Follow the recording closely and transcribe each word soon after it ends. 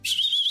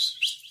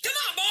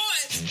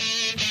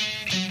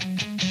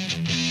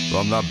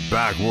From the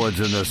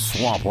backwoods and the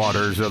swamp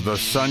waters of the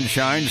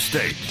Sunshine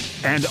State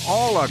and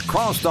all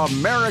across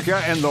America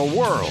and the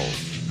world,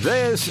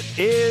 this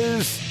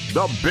is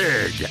The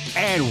Big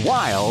and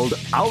Wild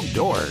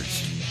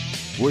Outdoors.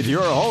 With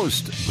your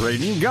host,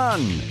 Braden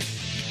Gunn,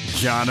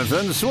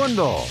 Jonathan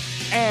Swindle,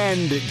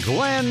 and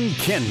Glenn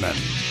Kinman.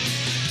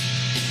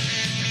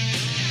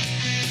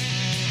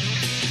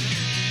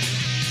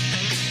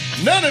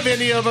 None of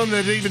any of them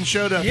that even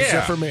showed up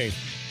except for me.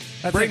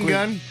 Braden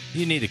Gunn.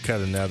 You need to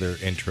cut another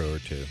intro or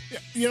two.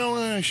 You know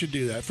what? I should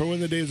do that for when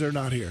the days are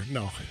not here.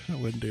 No, I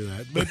wouldn't do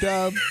that. But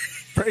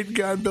Braden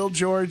Gunn, Bill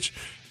George,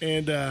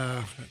 and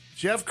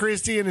Jeff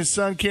Christie and his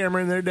son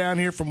Cameron, they're down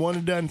here from One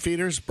and Done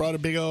Feeders. Brought a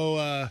big old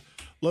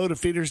load of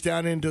feeders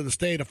down into the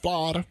state of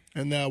Florida.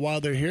 And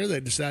while they're here, they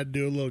decided to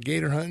do a little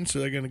gator hunting, so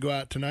they're going to go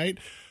out tonight.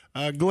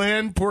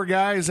 Glenn, poor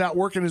guy, is out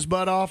working his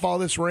butt off all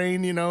this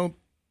rain, you know.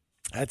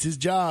 That's his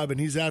job, and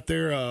he's out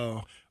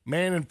there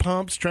manning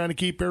pumps, trying to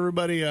keep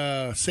everybody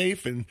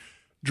safe and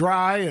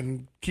dry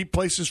and keep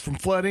places from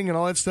flooding and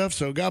all that stuff.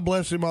 So God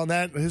bless him on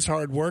that, his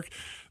hard work.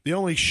 The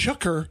only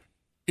shooker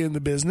in the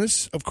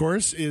business, of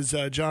course, is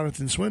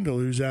Jonathan Swindle,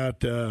 who's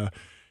out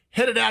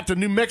headed out to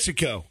New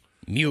Mexico.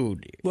 Mule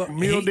deer. Well,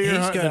 mule deer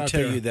he's going to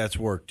tell there. you that's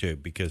work, too,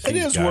 because it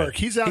is work.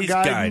 He's out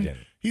guiding.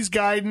 He's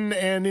guiding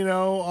and, you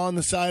know, on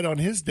the side on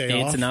his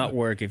day off. It's not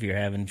work if you're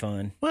having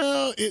fun.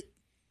 Well,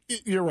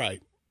 you're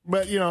right.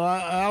 But, you know,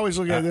 I always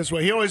look at it this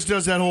way. He always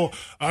does that whole,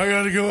 I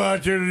got to go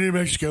out there to New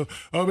Mexico.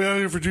 I'll be out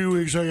here for 2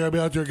 weeks. I got to be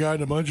out there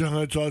guiding a bunch of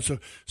hunts. All that stuff.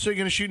 So you're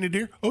going to shoot any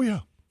deer? Oh, yeah.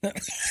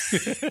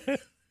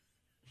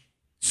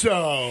 So,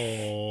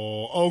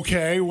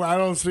 okay. Well, I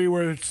don't see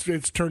where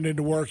it's turned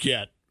into work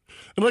yet.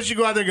 Unless you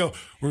go out there and go,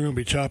 we're going to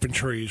be chopping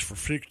trees for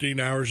 16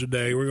 hours a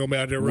day. We're going to be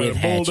out there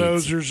running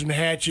bulldozers and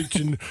hatchets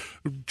and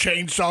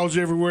chainsaws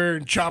everywhere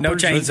and choppers.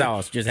 No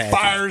chainsaws, just hatchets.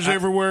 Fires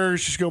everywhere.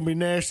 It's just going to be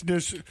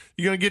nastiness.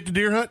 You going to get the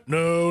deer hunt?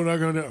 No, not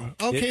going to.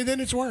 Okay, then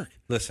it's work.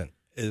 Listen,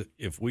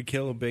 if we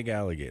kill a big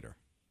alligator.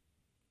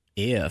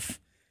 If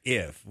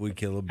we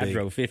kill a big. I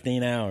drove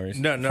 15 hours.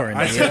 No,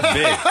 I said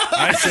big.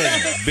 I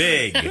said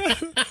big.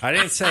 I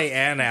didn't say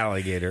an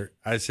alligator.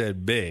 I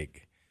said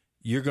big.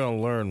 You're going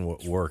to learn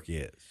what work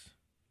is.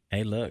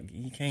 Hey, look,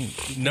 you can't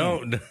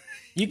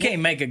you can't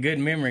make a good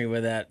memory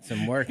without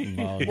some work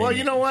involved. Well,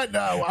 you know what?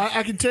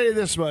 I can tell you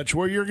this much.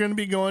 Where you're going to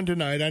be going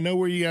tonight, I know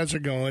where you guys are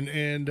going,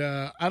 and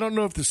I don't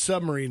know if the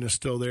submarine is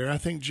still there. I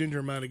think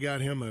Ginger might have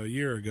got him a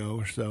year ago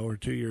or so, or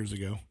 2 years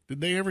ago.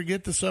 Did they ever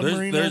get the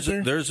submarine out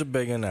there? There's a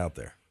big one out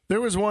there. There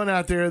was one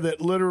out there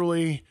that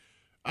literally,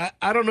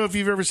 I don't know if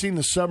you've ever seen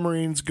the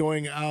submarines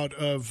going out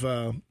of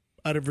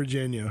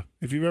Virginia.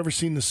 If you've ever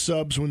seen the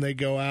subs when they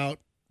go out,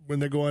 when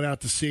they're going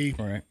out to sea.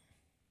 Right.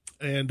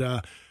 And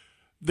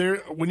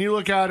when you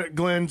look out at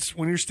Glenn's,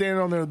 when you're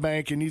standing on the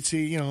bank and you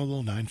see, you know, a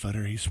little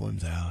 9-footer, he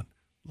swims out.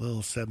 A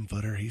little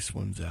 7-footer, he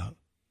swims out.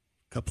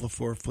 A couple of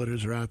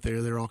 4-footers are out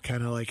there. They're all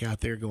kind of like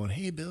out there going,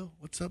 hey, Bill,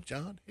 what's up,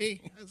 John?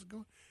 Hey, how's it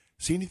going?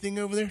 See anything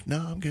over there? No,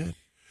 I'm good.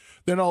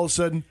 Then all of a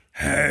sudden,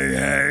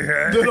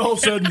 then all of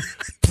a sudden,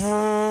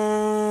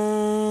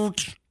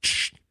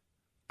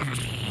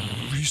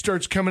 he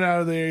starts coming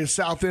out of the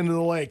south end of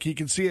the lake. You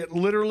can see it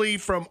literally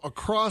from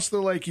across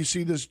the lake. You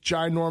see this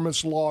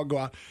ginormous log go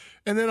out.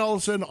 And then all of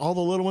a sudden, all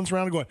the little ones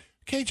around are going,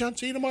 okay, John,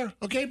 see you tomorrow.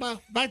 Okay, bye.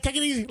 Take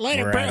it easy.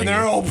 Later. And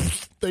they're all,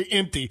 they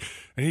empty.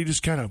 And he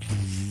just kind of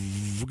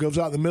goes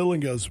out in the middle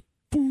and goes,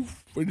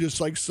 poof, and just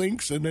like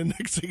sinks. And then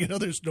next thing you know,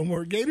 there's no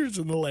more gators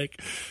in the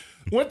lake.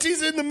 Once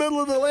he's in the middle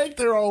of the lake,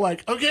 they're all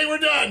like, okay, we're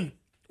done.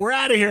 We're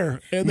out of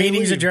here. And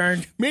meetings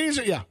adjourned.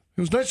 Yeah.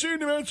 It was nice seeing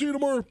you, man. See you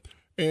tomorrow.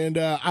 And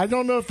I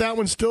don't know if that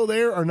one's still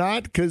there or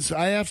not, because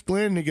I asked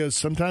Glenn, and he goes,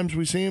 sometimes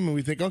we see him and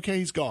we think, okay,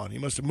 he's gone. He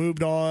must have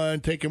moved on,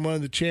 taken one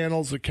of the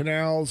channels, the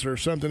canals or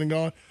something and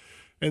gone.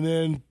 And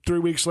then 3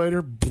 weeks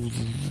later,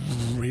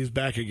 he's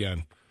back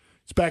again.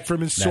 He's back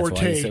from his sortie.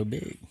 That's why he's so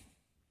big.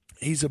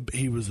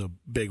 He was a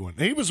big one.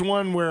 He was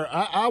one where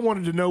I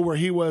wanted to know where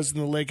he was in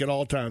the lake at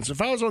all times.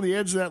 If I was on the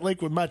edge of that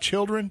lake with my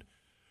children,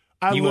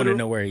 you wanted to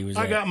know where he was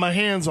I got my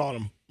hands on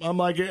him. I'm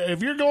like,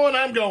 if you're going,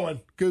 I'm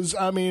going. Because,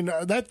 I mean,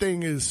 that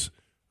thing is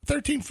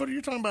 13-footer.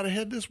 You're talking about a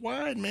head this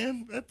wide,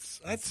 man. That's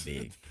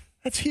big.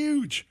 That's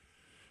huge.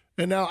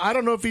 And now, I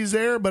don't know if he's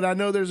there, but I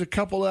know there's a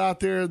couple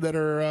out there that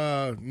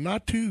are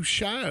not too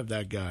shy of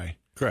that guy.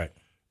 Correct.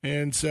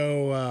 And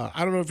so,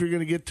 I don't know if you're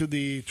going to get to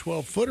the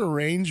 12-footer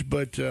range,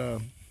 but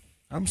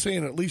I'm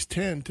saying at least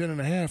 10 and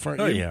a half,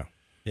 aren't you? Oh, yeah.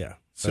 Yeah.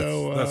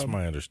 So that's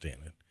my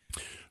understanding.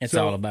 It's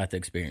all about the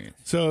experience.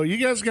 So you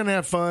guys are going to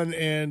have fun,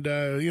 and,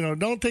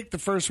 don't take the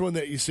first one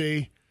that you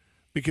see,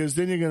 because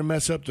then you're going to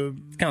mess up the...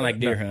 It's kind of like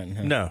deer hunting.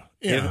 Huh? No.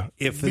 Yeah.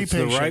 If it's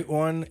the right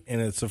one and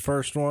it's the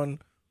first one,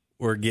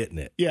 we're getting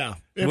it. Yeah.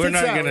 We're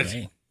not going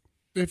to...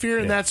 If you're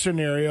in that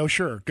scenario,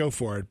 sure, go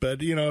for it.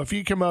 But, if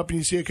you come up and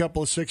you see a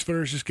couple of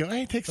 6-footers, just go,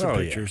 hey, take some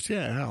pictures.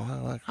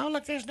 Yeah. Oh,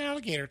 look, there's an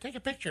alligator. Take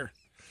a picture.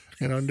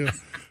 Do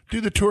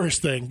Do the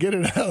tourist thing. Get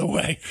it out of the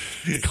way.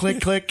 Click,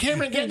 click.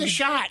 Cameron, get the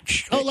shot.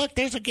 Oh, look,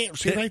 there's a game.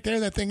 See right there?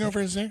 That thing over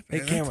is there? Hey,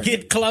 Cameron.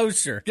 Get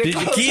closer. Get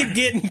closer. Keep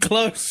getting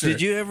closer.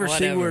 Did you ever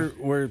see Whatever.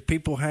 where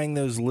people hang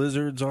those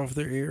lizards off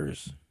their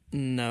ears?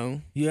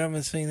 No. You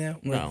haven't seen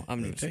that? No, I've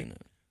never seen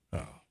it.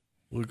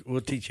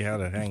 We'll teach you how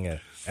to hang an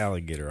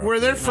alligator off Where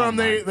they're your ear. from,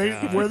 my they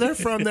God. where they're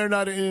from, they're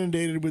not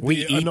inundated with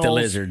We the eat the anoles.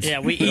 lizards. Yeah,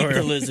 we eat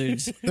the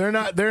lizards. They're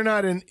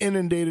not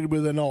inundated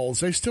with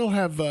anoles. They still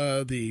have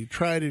the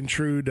tried and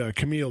true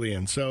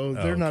chameleon, so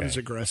they're not okay. as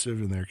aggressive,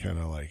 and they're kind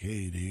of like,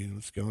 "Hey, dude,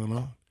 what's going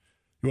on?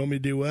 You want me to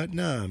do what?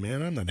 Nah,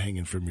 man, I'm not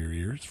hanging from your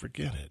ears.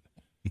 Forget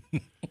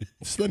it.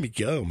 Just let me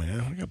go, man.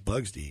 I got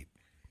bugs to eat."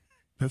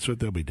 That's what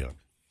they'll be doing.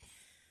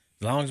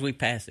 As long as we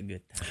pass a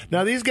good time.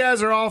 Now, these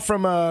guys are all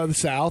from the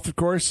South, of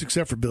course,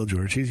 except for Bill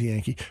George. He's a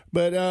Yankee.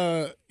 But,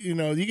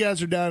 you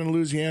guys are down in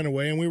Louisiana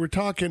way, and we were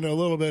talking a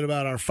little bit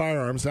about our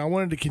firearms. And I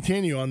wanted to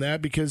continue on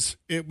that because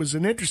it was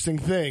an interesting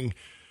thing.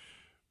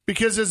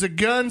 Because as a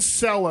gun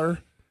seller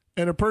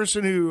and a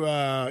person who,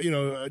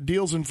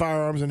 deals in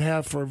firearms and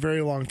have for a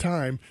very long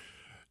time,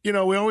 we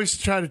always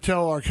try to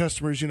tell our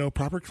customers,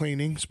 proper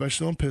cleaning,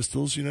 especially on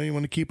pistols. You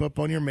want to keep up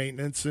on your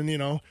maintenance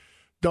and,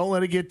 don't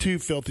let it get too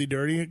filthy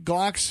dirty.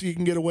 Glocks, you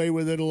can get away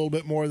with it a little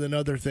bit more than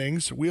other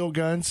things. Wheel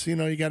guns, you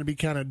got to be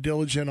kind of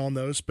diligent on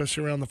those,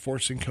 especially around the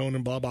forcing cone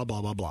and blah, blah,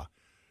 blah, blah, blah.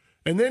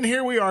 And then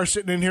here we are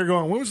sitting in here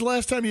going, when was the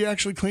last time you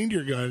actually cleaned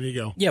your gun? And you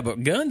go, Yeah,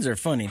 but guns are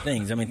funny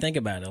things. I mean, think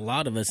about it. A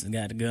lot of us have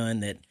got a gun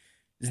that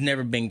has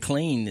never been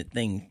cleaned. That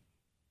thing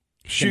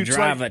can shoots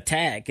drive like,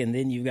 attack, and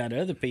then you've got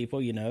other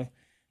people,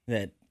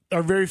 that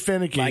are very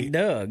finicky. like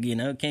Doug,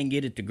 can't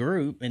get it to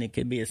group, and it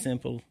could be a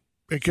simple.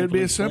 It could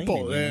be as Simply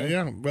simple. clean it,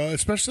 Yeah. Well,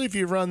 especially if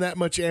you run that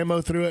much ammo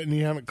through it and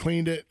you haven't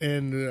cleaned it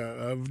and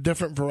of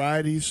different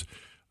varieties.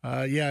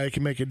 It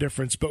can make a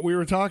difference. But we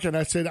were talking,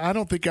 I said, I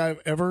don't think I've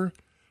ever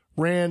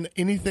ran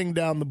anything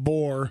down the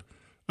bore,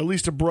 at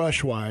least a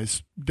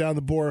brush-wise, down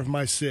the bore of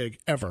my SIG,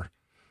 ever.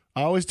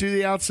 I always do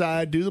the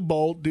outside, do the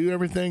bolt, do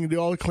everything, do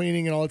all the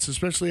cleaning and all that,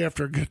 especially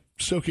after a good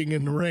soaking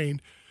in the rain.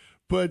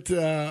 But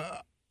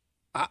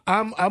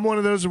I'm one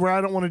of those where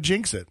I don't want to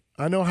jinx it.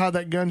 I know how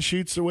that gun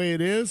shoots the way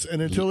it is,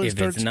 and until it If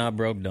starts it's not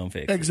broke, don't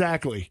fix it.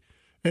 exactly,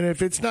 and if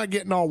it's not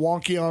getting all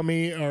wonky on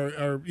me,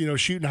 or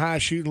shooting high,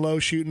 shooting low,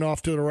 shooting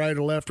off to the right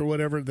or left or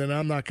whatever, then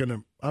I'm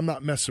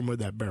not messing with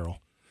that barrel.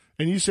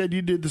 And you said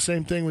you did the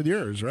same thing with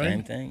yours, right?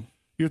 Same thing.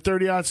 Your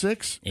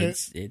 30-06.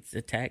 It's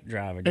attack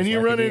driver. And you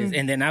like run it is. in-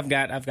 And then I've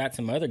got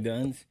some other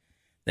guns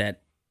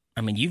that,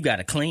 you've got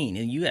to clean,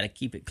 and you got to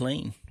keep it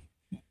clean.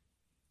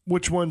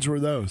 Which ones were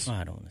those? Oh,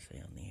 I don't want to say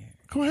on the air.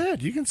 Go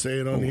ahead, you can say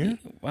it on the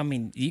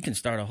air. You can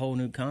start a whole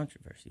new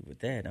controversy with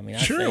that. I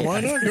Sure, why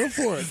not? Go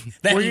for it.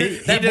 That, Were you- He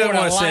that doesn't board want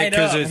to will say light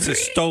because up. it's a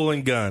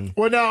stolen gun.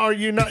 Well, now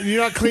you're not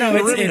cleaning No,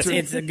 the it's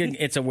Remington.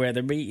 it's a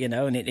Weatherby,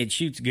 and it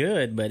shoots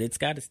good, but it's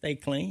got to stay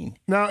clean.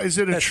 Now, is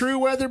it a true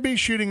Weatherby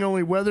shooting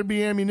only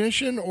Weatherby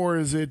ammunition, or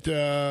is it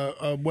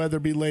a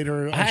Weatherby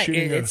later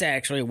shooting? It's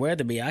actually a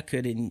Weatherby. I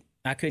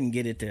couldn't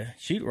get it to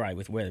shoot right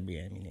with Weatherby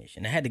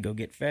ammunition. I had to go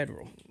get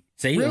Federal.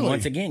 See, Really?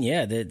 once again,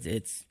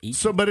 it's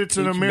each, But it's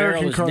an each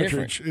American barrel is cartridge.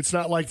 different. It's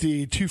not like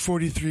the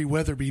 243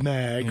 Weatherby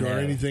mag or No,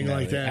 anything no,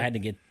 like that. I had to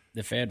get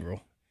the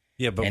Federal.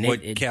 Yeah, but And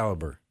what it-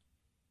 caliber?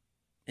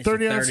 It's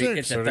 30 a on 6.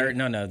 It's a 30.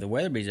 No, the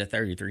Weatherby's a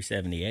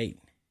 3378.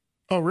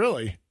 Oh,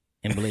 really?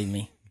 And believe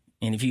me,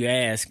 and if you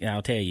ask,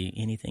 I'll tell you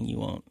anything you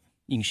want.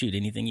 You can shoot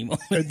anything you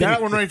want.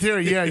 That one right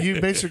there, yeah,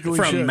 you basically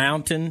From should.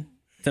 mountain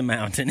to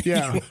mountain.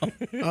 Yeah,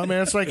 I mean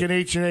it's like an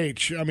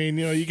H&H. I mean,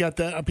 you got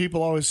that.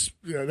 People always,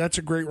 that's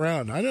a great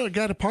round. I know it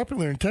got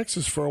popular in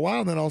Texas for a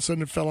while, and then all of a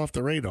sudden it fell off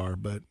the radar.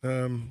 But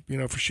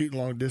for shooting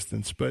long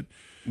distance, but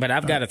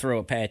I've got to throw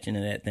a patch into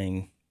that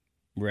thing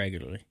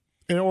regularly.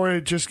 or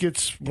it just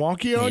gets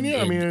wonky on you.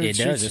 I mean, it it's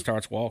does. just- It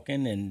starts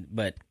walking,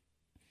 but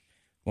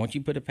once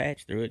you put a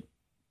patch through it,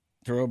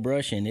 throw a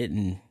brush in it,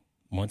 and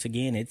once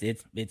again,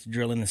 it's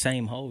drilling the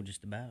same hole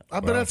just about.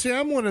 But I'd say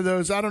I'm one of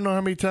those. I don't know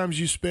how many times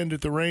you spend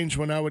at the range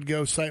when I would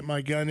go sight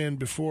my gun in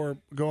before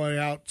going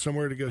out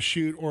somewhere to go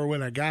shoot, or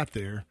when I got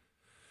there.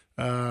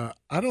 I'd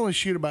only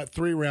shoot about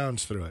 3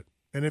 rounds through it,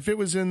 and if it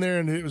was in there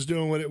and it was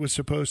doing what it was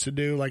supposed to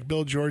do, like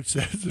Bill George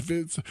says,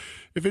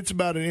 if it's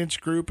about an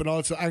inch group and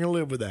all that, I can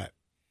live with that.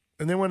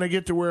 And then when I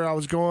get to where I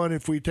was going,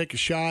 if we take a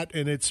shot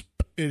and it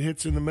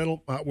hits in the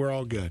middle, we're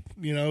all good.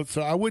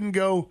 So I wouldn't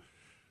go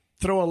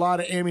throw a lot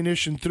of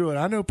ammunition through it.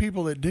 I know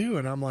people that do,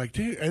 and I'm like,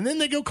 dude, and then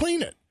they go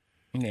clean it,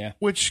 Yeah.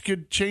 which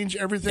could change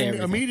everything.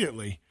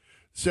 Immediately.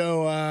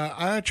 So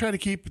I try to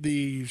keep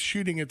the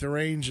shooting at the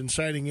range and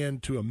sighting in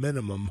to a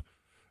minimum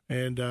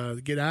and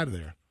get out of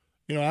there.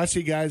 I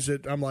see guys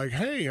that I'm like,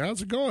 hey,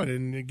 how's it going?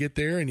 And you get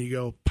there and you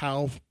go,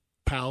 pow,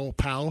 pow,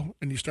 pow,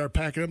 and you start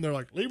packing them. They're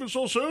like, leaving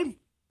so soon?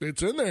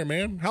 It's in there,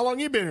 man. How long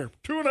you been here?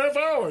 2.5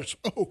 hours.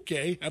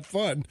 Okay, have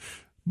fun.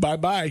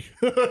 Bye-bye.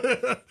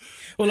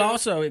 Well,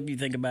 also, if you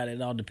think about it,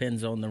 it all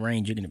depends on the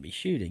range you're going to be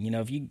shooting.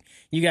 If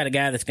you got a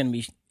guy that's going to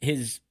be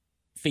his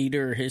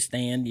feeder or his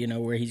stand,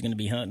 where he's going to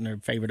be hunting or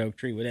favorite oak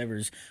tree,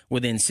 whatever's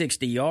within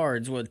 60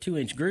 yards. Well,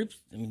 2-inch groups,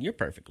 I mean, you're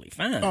perfectly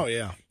fine. Oh,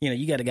 yeah.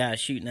 You got a guy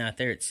shooting out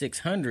there at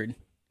 600.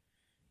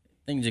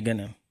 Things are going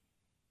to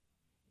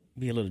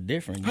be a little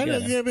different. But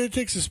it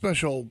takes a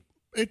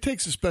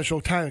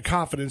special kind of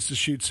confidence to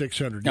shoot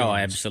 600 yards. Oh,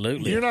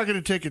 absolutely. You're not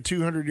going to take a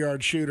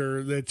 200-yard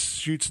shooter that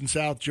shoots in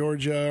South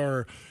Georgia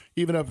or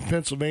even up in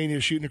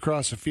Pennsylvania shooting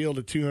across the field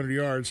at 200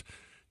 yards.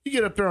 You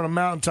get up there on a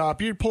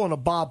mountaintop, you're pulling a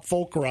Bob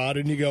Folk rod,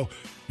 and you go,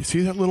 you see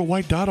that little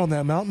white dot on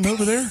that mountain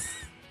over there?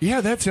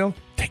 Yeah, that's him.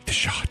 Take the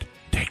shot.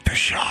 Take the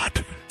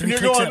shot. Three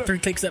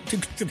clicks up, 2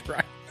 to the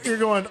right. You're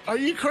going, are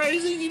you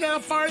crazy? You know how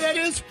far that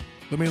is?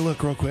 Let me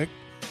look real quick.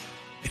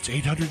 It's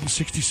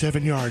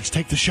 867 yards.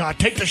 Take the shot.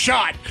 Take the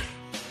shot.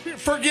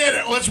 Forget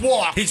it. Let's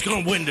walk. He's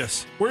going to wind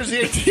us. Where's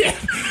the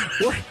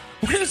ATM?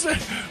 Where's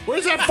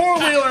that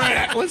four-wheeler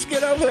at? Let's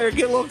get over there and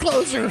get a little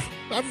closer.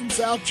 I'm from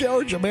South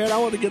Georgia, man. I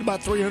want to get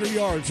about 300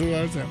 yards. All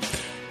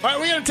right,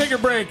 we got to take a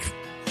break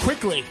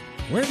quickly.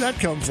 Where did that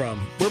come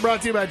from? We're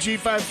brought to you by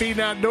G5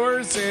 Feeding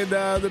Outdoors, and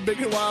the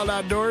Big and Wild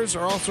Outdoors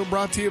are also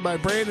brought to you by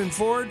Brandon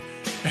Ford.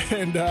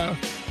 And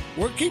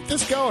we'll keep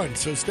this going,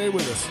 so stay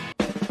with us.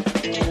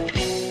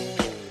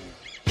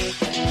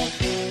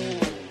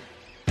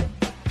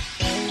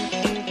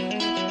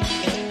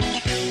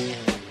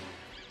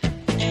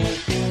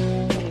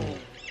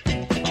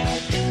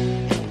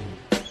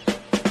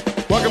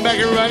 Welcome back,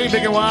 everybody.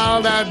 Big and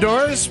Wild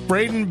Outdoors.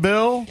 Braden,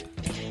 Bill,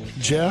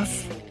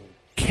 Jeff,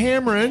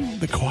 Cameron,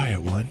 the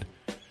quiet one.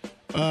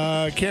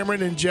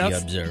 Cameron and Jeff The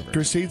observer.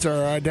 Proceeds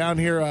are down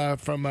here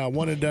from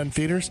One and Done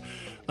Feeders.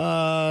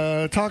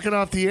 Talking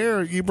off the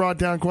air, you brought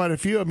down quite a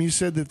few of them. You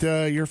said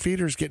that your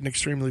feeder's getting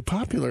extremely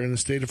popular in the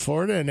state of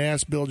Florida, and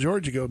asked Bill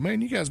George, you go,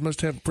 man, you guys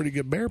must have a pretty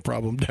good bear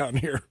problem down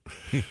here.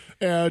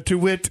 To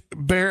wit,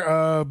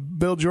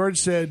 Bill George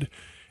said,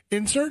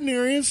 in certain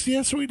areas,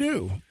 yes, we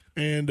do.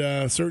 And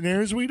certain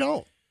areas we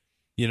don't.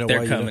 You know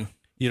They're why coming.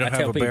 You don't I have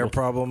tell a bear people.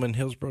 problem in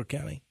Hillsborough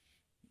County?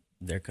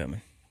 They're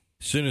coming.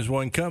 As soon as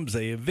one comes,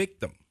 they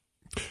evict them.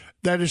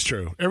 That is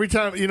true. Every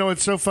time,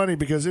 it's so funny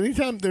because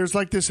anytime there's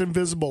like this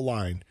invisible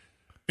line,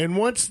 and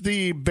once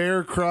the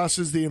bear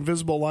crosses the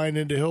invisible line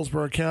into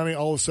Hillsborough County,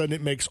 all of a sudden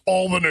it makes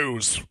all the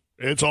news.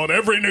 It's on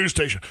every news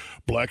station.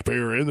 Black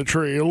bear in the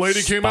tree. A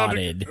lady came out.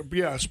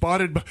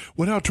 Spotted.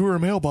 Went out to her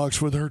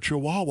mailbox with her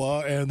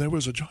chihuahua, and there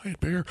was a giant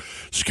bear.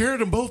 Scared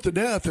them both to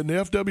death, and the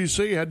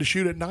FWC had to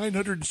shoot it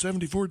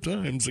 974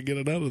 times to get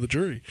it out of the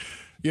tree.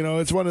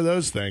 It's one of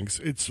those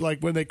things. It's like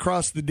when they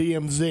cross the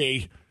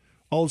DMZ,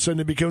 all of a sudden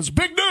it becomes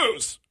big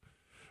news.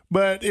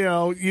 But,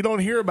 you don't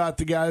hear about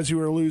the guys who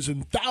are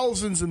losing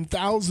thousands and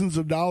thousands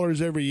of dollars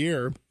every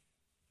year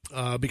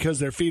because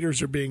their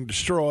feeders are being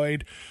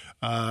destroyed.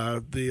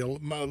 The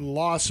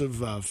loss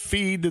of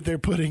feed that they're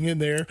putting in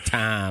there,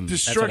 Time.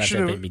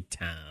 destruction That's what I of said,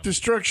 time.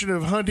 destruction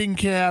of hunting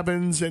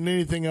cabins and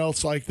anything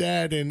else like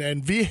that,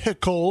 and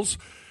vehicles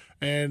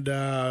and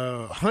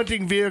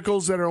hunting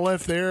vehicles that are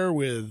left there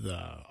with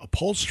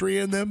upholstery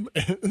in them.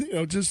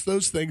 Just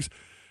those things.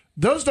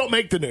 Those don't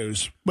make the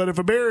news. But if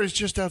a bear is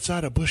just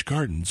outside of Busch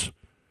Gardens,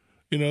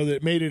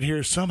 that made it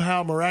here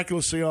somehow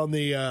miraculously on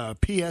the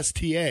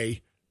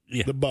PSTA,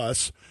 the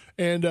bus,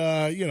 and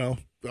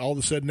all of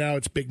a sudden now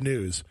it's big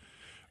news.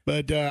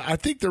 But I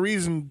think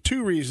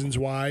two reasons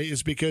why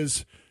is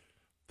because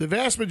the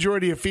vast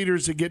majority of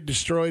feeders that get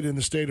destroyed in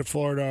the state of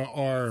Florida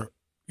are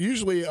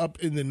usually up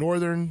in the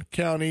northern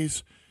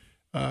counties,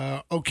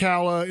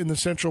 Ocala in the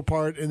central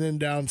part, and then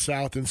down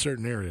south in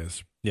certain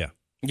areas. Yeah.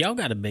 Y'all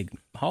got a big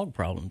hog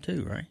problem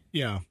too, right?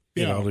 Yeah.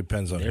 It all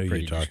depends on They're who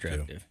pretty you talk to.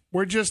 destructive.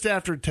 We're just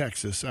after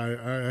Texas,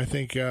 I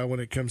think, when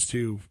it comes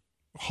to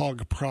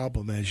hog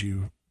problem, as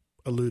you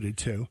alluded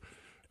to.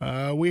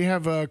 We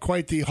have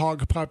quite the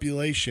hog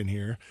population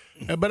here.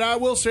 But I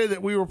will say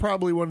that we were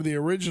probably one of the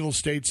original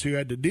states who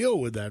had to deal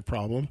with that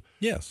problem.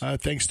 Yes.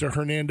 Thanks to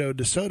Hernando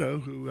de Soto,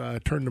 who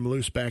turned them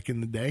loose back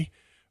in the day.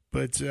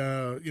 But,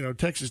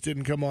 Texas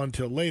didn't come on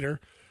till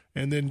later.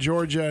 And then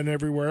Georgia and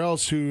everywhere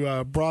else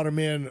who brought them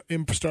in,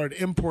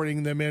 started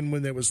importing them in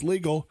when it was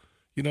legal.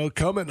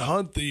 Come and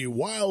hunt the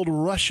wild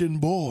Russian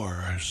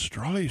boar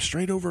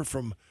straight over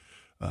from,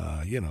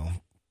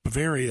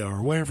 Bavaria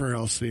or wherever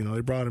else, they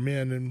brought them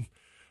in. And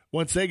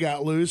once they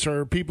got loose,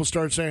 or people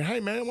started saying,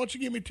 hey, man, why don't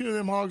you give me 2 of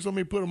them hogs? Let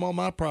me put them on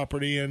my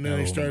property. And then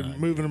they started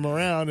moving them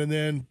around, and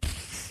then,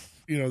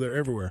 they're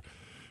everywhere.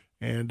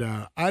 And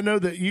I know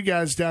that you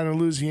guys down in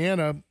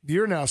Louisiana,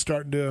 you're now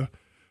starting to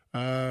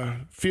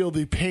feel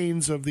the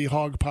pains of the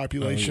hog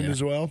population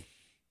as well.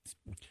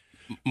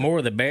 More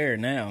of the bear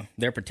now.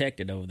 They're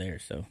protected over there,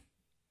 so.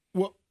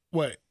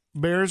 What?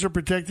 Bears are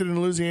protected in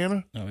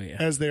Louisiana? Oh, yeah.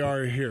 As they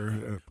are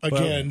here.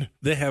 Again. Well,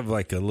 they have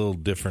like a little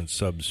different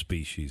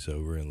subspecies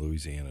over in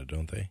Louisiana,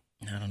 don't they?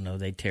 I don't know.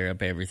 They tear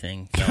up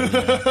everything. So,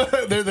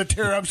 They're the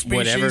tear-up species.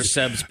 whatever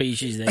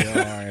subspecies they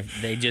are,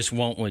 if they just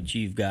want what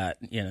you've got,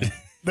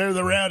 They're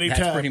the rowdy That's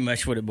type. pretty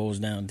much what it boils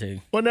down to.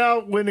 Well, now,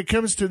 when it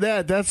comes to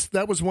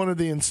that was one of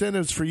the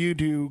incentives for you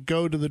to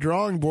go to the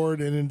drawing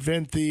board and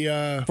invent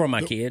the For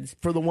my kids.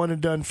 for the one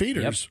and done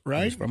feeders, Yep.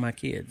 right? It's for my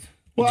kids.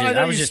 Well, I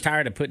know I was you just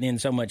tired of putting in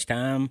so much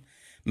time.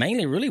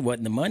 Mainly, really,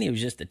 wasn't the money; it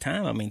was just the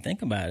time. I mean,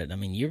 think about it. I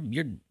mean,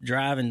 you're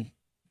driving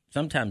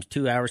sometimes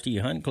 2 hours to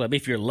your hunting club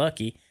if you're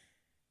lucky.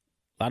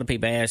 A lot of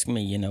people ask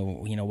me, you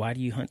know, why do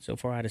you hunt so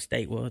far out of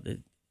state? Well, the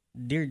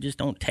deer just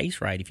don't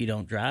taste right if you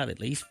don't drive at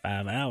least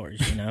 5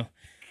 hours. You know.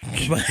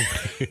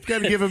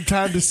 got to give them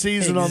time to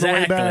season on the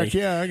way back. Exactly.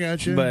 Yeah, I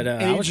got you. But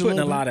I was Age putting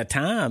a little lot bit. of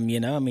time, you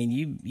know. I mean,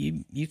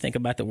 you think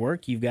about the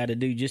work you've got to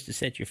do just to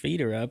set your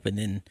feeder up, and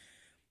then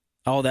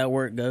all that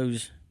work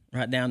goes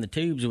right down the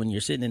tubes. When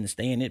you're sitting in the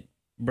stand, it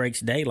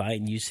breaks daylight,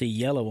 and you see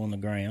yellow on the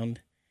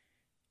ground,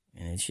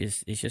 and it's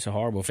just a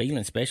horrible feeling,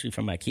 especially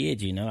for my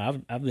kids. You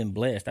know, I've been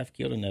blessed; I've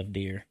killed enough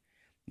deer,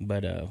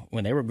 but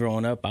when they were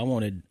growing up, I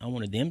wanted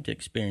them to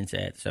experience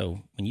that.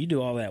 So when you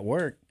do all that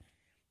work,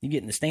 you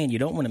get in the stand, you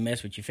don't want to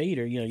mess with your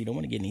feeder. You know, you don't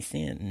want to get any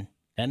scent. And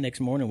that next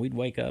morning, we'd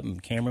wake up,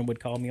 and Cameron would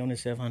call me on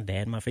his cell phone,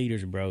 "Dad, my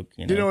feeders are broke."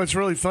 You know, what's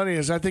really funny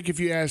is I think if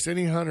you asked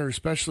any hunter,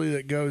 especially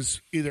that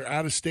goes either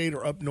out of state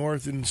or up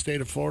north in the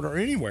state of Florida or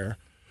anywhere,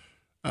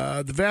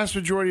 the vast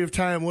majority of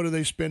time, what are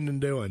they spending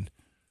doing?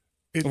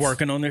 It's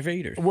working on their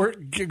feeders.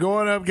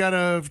 going up, got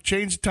to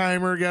change the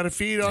timer, got to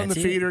feed on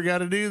That's the it. feeder, got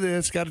to do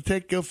this, got to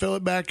go fill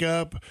it back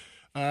up.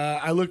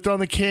 I looked on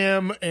the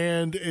cam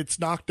and it's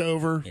knocked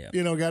over. Yeah.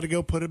 You know, got to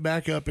go put it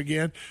back up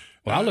again.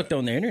 Well, I looked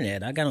on the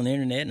internet. I got on the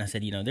internet and I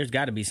said, there's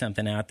got to be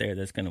something out there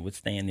that's going to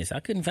withstand this. I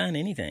couldn't find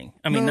anything.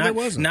 I mean, No, there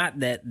wasn't. not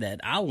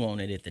that I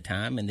wanted at the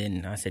time. And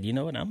then I said, you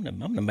know what? I'm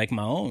gonna make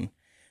my own.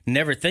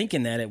 Never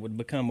thinking that it would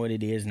become what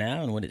it is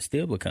now and what it's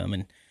still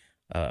becoming.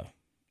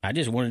 I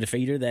just wanted a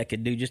feeder that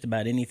could do just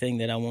about anything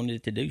that I wanted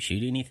it to do.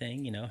 Shoot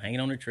anything, hang it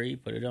on a tree,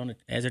 put it on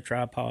as a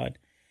tripod,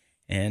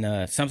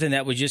 and something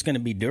that was just going to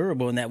be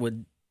durable and that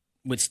would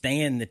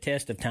withstand the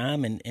test of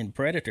time and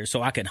predators,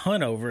 so I could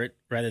hunt over it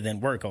rather than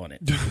work on it.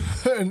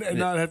 and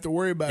not have to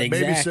worry about it,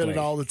 Exactly. babysit it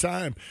all the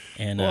time.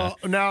 And well,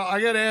 now I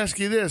got to ask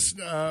you this: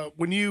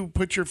 when you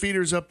put your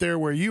feeders up there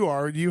where you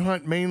are, do you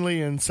hunt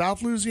mainly in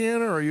South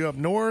Louisiana, or are you up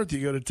north?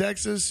 You go to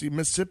Texas, you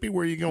Mississippi?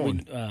 Where are you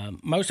going?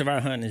 most of our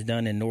hunting is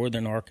done in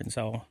northern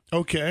Arkansas,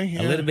 Okay,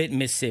 yeah. a little bit in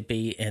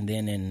Mississippi, and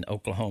then in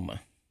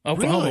Oklahoma.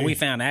 Oklahoma, Really? we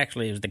found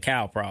actually it was the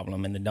cow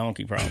problem and the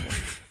donkey problem.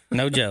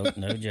 No joke.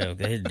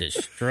 They're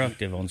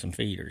destructive on some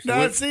feeders.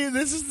 Now, see,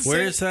 this is the Where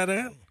same, is that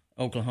at?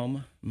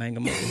 Oklahoma,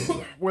 Mangum.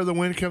 where the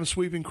wind comes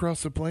sweeping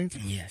across the plains.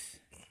 Yes.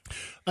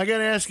 I got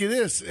to ask you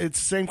this: it's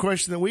the same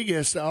question that we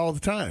get all the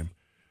time.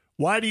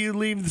 Why do you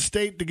leave the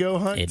state to go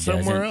hunt It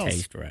somewhere doesn't else?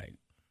 taste right.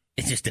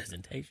 It just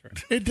doesn't taste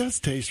right. It does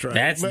taste right.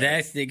 That's but-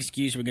 the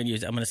excuse we're going to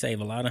use. I'm going to save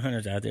a lot of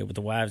hunters out there with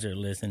the wives that are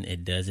listening.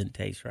 It doesn't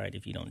taste right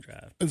if you don't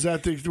drive. Is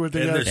that what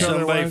they And got to there's tell their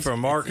somebody wives?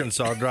 from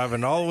Arkansas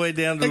driving all the way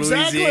down to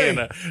Exactly.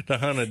 Louisiana to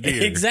hunt a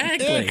deer.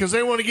 Exactly. Yeah, because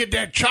they want to get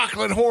that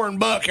chocolate horn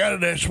buck out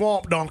of that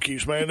swamp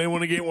donkeys, man. They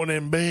want to get one of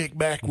them big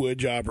backwood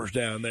jobbers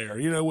down there,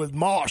 with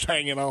moss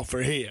hanging off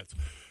their heads,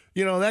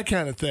 that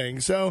kind of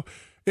thing. So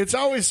it's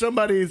always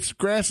somebody's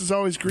grass is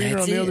always greener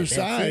That's on the it. other That's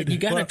side. it. You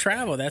got to But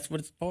travel. That's what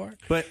it's for.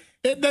 But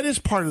that is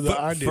part of the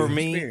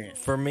idea.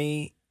 for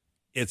me,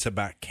 it's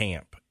about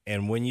camp.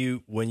 And when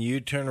you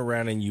turn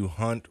around and you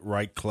hunt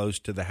right close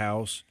to the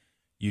house,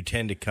 you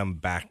tend to come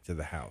back to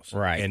the house,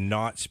 Right. and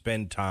not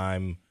spend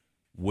time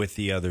with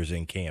the others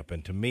in camp.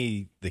 And to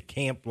me, the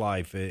camp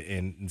life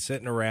and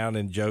sitting around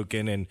and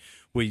joking, and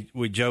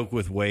we joke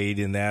with Wade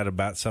in that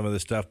about some of the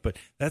stuff, but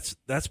that's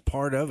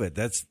part of it.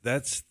 That's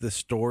the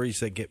stories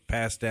that get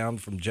passed down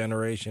from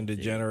generation to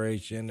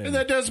generation. And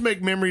that does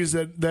make memories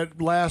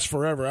that last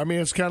forever. I mean,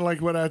 it's kind of like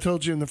what I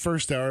told you in the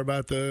first hour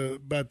about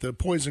the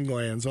poison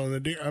glands on the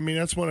deer. I mean,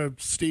 that's one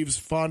of Steve's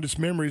fondest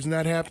memories, and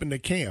that happened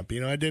at camp. It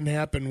didn't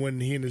happen when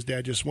he and his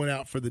dad just went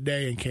out for the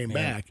day and came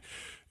back.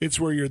 It's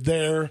where you're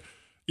there.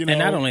 And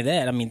not only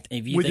that, I mean,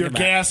 if you with think your about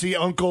gassy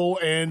uncle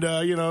and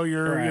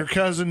your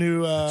cousin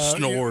who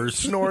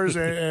snores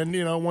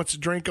and wants to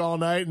drink all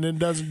night and then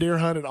doesn't deer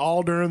hunt at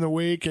all during the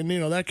week and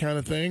that kind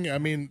of thing. I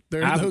mean,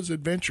 those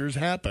adventures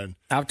happen.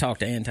 I've talked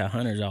to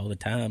anti-hunters all the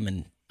time,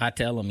 and I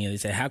tell them, they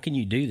say, how can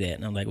you do that?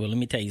 And I'm like, well, let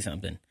me tell you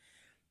something.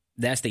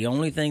 That's the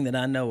only thing that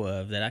I know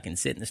of that I can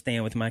sit in the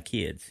stand with my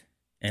kids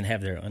and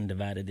have their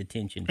undivided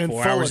attention. And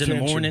 4 full hours in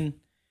attention. the morning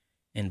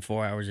and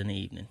 4 hours in the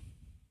evening.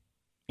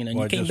 You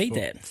Why can't just beat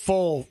full? that.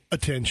 Full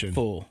attention.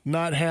 Full.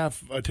 Not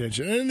half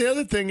attention. And the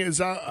other thing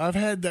is I've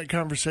had that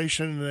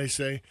conversation and they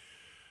say,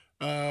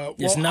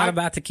 It's not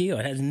about the kill.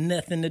 It has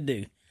nothing to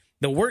do.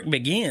 The work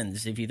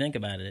begins, if you think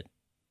about it,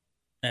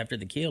 after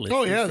the kill.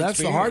 oh yeah, it's that's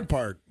the experience. hard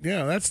part.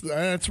 Yeah,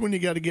 that's when you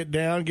got to get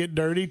down, get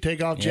dirty,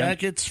 take off Yeah.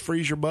 jackets,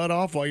 freeze your butt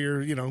off while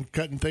you're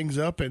cutting things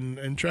up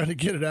and trying to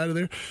get it out of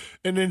there.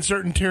 And in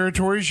certain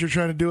territories, you're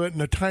trying to do it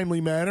in a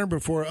timely manner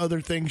before other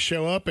things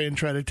show up and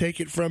try to take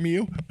it from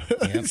you.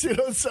 Yep.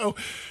 So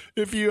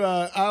if you,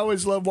 I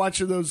always love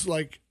watching those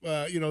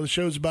the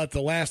shows about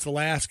the last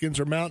Alaskans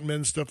or mountain men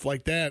and stuff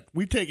like that.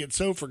 We take it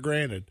so for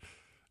granted.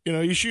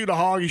 You shoot a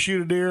hog, you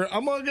shoot a deer.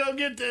 I'm gonna go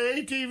get the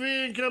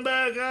ATV and come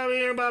back. I'm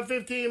here in about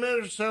 15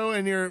 minutes or so,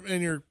 and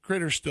your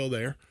critter's still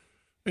there,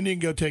 and you can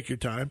go take your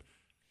time.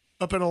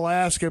 Up in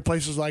Alaska,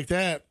 places like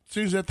that, as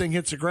soon as that thing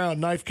hits the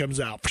ground, knife comes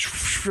out.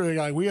 they're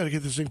like, we got to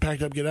get this thing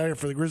packed up, get out of here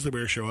for the grizzly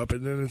bears show up,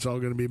 and then it's all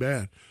going to be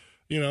bad.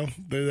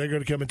 They're going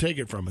to come and take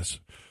it from us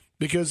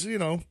because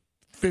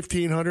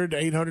 1,500 to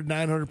 800,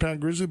 900-pound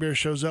grizzly bear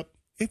shows up.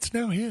 It's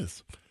now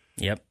his.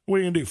 Yep. What are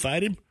you going to do?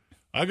 Fight him?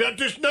 I got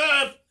this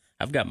knife.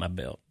 I've got my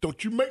belt.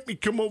 Don't you make me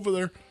come over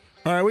there.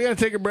 All right, we got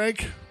to take a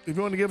break. If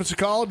you want to give us a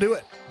call, do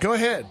it. Go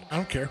ahead. I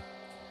don't care.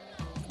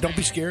 Don't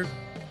be scared.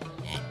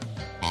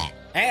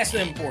 Ask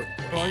them for it.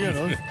 Oh, you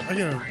know.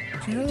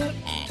 Do you hear that?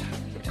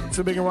 It's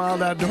a Big and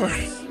Wild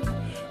Outdoors.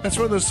 That's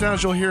one of those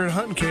sounds you'll hear at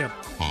hunting camp.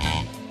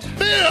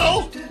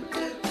 Bill!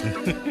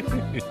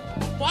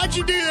 Why'd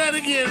you do that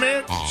again,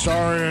 man?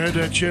 Sorry, I had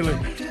that chili.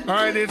 All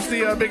right, it's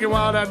the Big and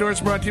Wild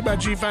Outdoors brought to you by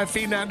G5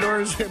 Feeding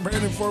Outdoors.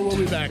 Brandon Ford will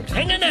be back.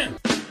 Hang in there.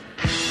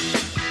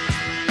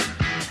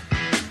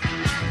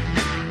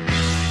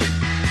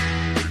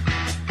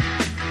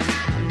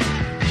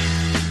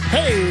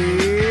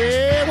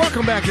 Hey,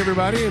 welcome back,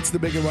 everybody. It's the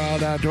Big and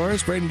Wild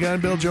Outdoors. Braden Gunn,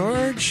 Bill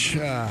George.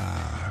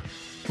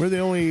 We're the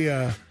only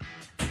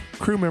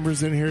crew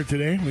members in here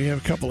today. We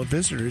have a couple of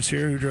visitors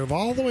here who drove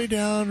all the way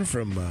down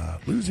from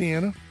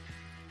Louisiana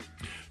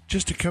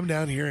just to come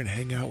down here and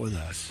hang out with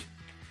us.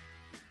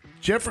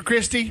 Jeff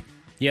Christie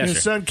Yes, and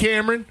his sir. son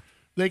Cameron,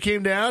 they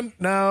came down.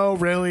 No,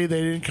 really,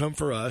 they didn't come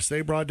for us.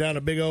 They brought down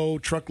a big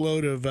old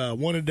truckload of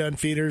one-and-done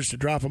feeders to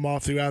drop them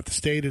off throughout the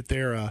state at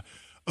their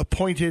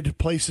appointed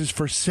places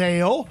for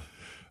sale.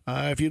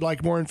 If you'd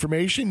like more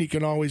information, you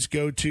can always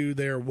go to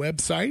their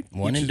website.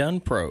 One and Done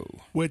Pro.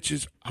 Which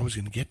is, I was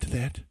going to get to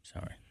that,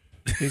 Sorry.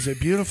 is a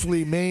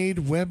beautifully made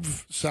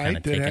website. Kind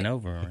of that taking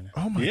over right now.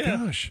 Oh, my Yeah.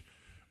 gosh.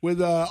 With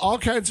all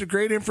kinds of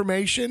great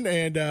information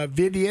and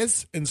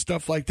videos and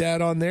stuff like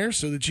that on there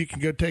so that you can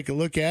go take a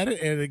look at it.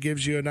 And it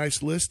gives you a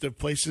nice list of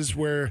places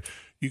where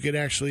you could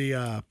actually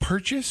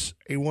purchase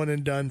a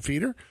one-and-done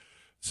feeder.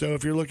 So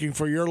if you're looking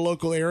for your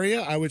local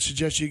area, I would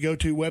suggest you go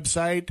to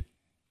website.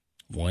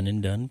 One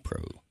and Done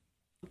Pro.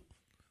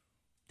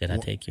 Did I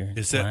take your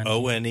Is that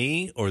line?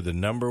 ONE or the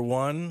number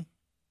one?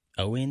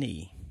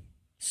 ONE.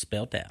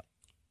 Spelt out.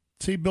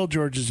 See, Bill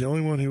George is the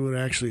only one who would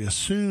actually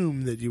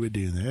assume that you would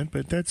do that,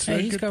 but that's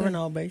Hey, he's good covering thing.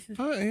 all bases.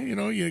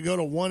 You go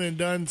to one and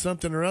done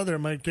something or other, it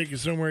might take you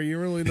somewhere you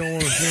really don't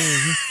want to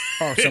see.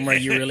 Oh, somewhere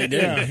you really do.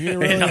 Yeah, you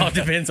really- It all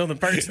depends on the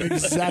person.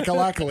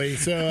 Exactly.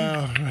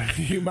 So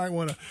you might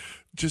want to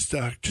just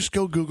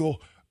go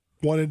Google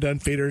one and done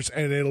feeders,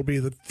 and it'll be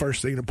the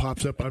first thing that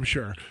pops up, I'm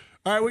sure.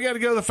 All right, we got to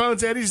go to the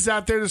phones. Eddie's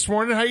out there this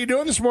morning. How you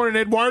doing this morning,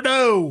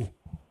 Eduardo?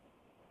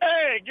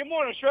 Hey, good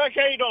morning, Shrek.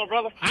 How you doing,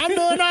 brother? I'm doing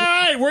all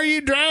right. Where are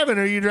you driving?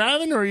 Are you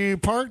driving, or are you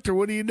parked, or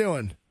what are you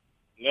doing?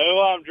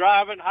 No, I'm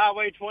driving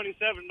Highway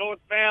 27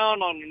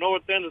 northbound on the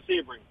north end of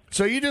Sebring.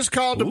 So you just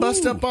called to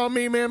bust up on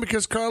me, man,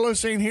 because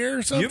Carlos ain't here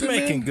or something? You're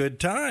making man? good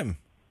time.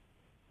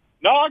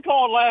 No, I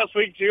called last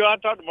week, too. I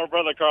talked to my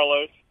brother,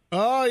 Carlos.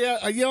 Oh yeah,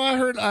 I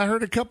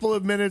heard a couple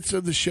of minutes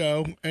of the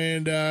show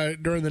and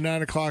during the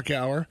 9 o'clock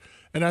hour,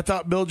 and I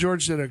thought Bill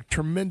George did a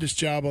tremendous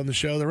job on the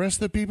show. The rest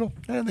of the people,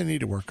 they need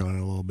to work on it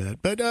a little bit,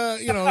 but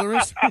the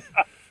rest.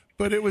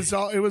 But it was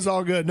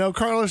all good. No,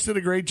 Carlos did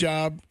a great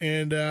job,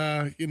 and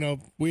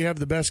we have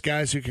the best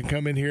guys who can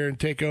come in here and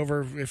take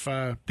over if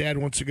Dad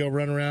wants to go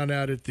run around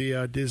out at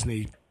the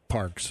Disney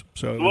parks.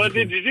 So What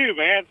did you do,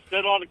 man?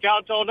 Sit on the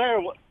couch all day?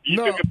 You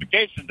No. took a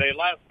vacation day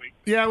last week.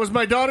 Yeah, it was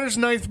my daughter's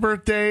 9th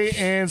birthday,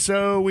 and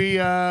so we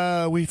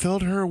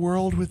filled her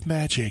world with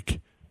magic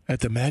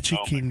at the Magic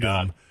Oh, my Kingdom.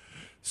 God.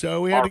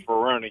 So we had to,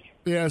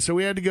 Farfaroni. so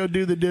we had to go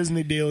do the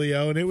Disney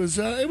dealio, and it was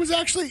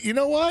actually, you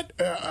know what?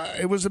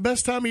 It was the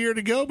best time of year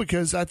to go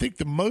because I think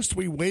the most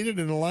we waited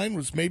in the line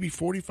was maybe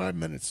 45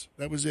 minutes.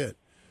 That was it.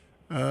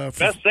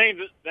 Best thing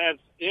that's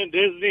in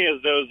Disney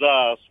is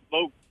those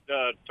smoked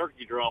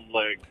turkey drum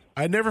legs.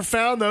 I never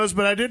found those,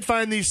 but I did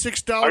find these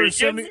Are you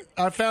kidding me?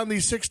 I found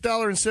these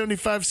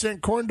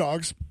 $6.75 corn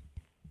dogs.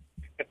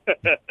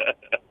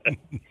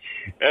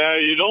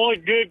 The only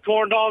good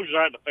corn dogs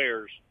are at the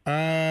fairs.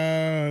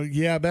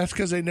 Yeah, that's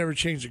because they never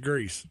changed the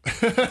grease.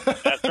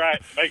 That's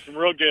right. Makes them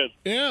real good.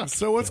 Yeah.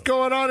 So what's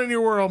going on in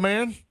your world,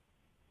 man?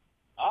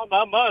 Oh,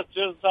 not much.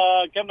 Just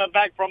coming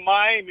back from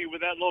Miami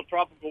with that little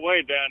tropical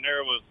wave down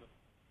there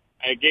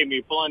it gave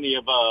me plenty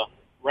of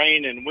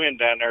rain and wind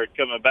down there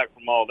coming back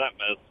from all that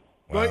mess.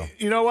 Well,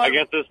 you know what? I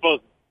guess it's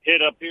supposed to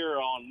hit up here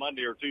on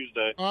Monday or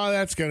Tuesday. Oh,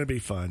 that's going to be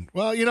fun.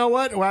 Well, you know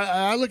what? Well,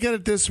 I look at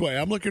it this way.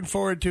 I'm looking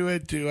forward to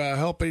it, to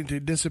helping to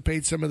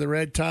dissipate some of the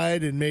red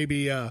tide and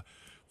maybe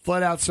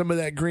flood out some of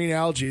that green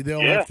algae.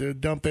 They'll have to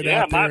dump it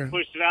out it might there.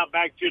 push it out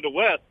back to the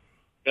west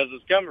because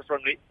it's coming from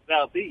the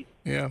southeast.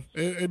 Yeah,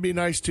 it'd be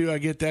nice to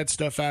get that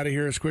stuff out of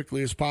here as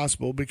quickly as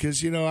possible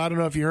because, I don't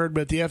know if you heard,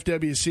 but the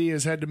FWC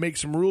has had to make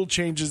some rule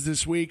changes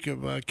this week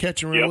of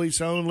catch and release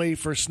only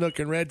for snook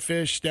and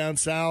redfish down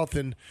south.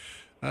 And,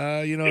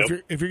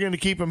 if you're going to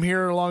keep them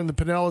here along the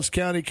Pinellas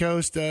County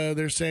coast,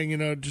 they're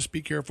saying, just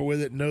be careful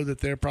with it and know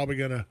that they're probably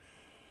going to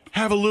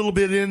have a little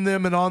bit in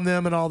them and on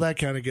them and all that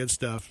kind of good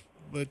stuff.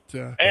 But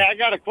Hey, I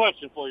got a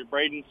question for you,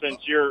 Braden, since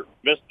you're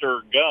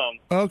Mr. Gum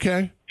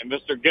okay. and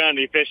Mr. Gun,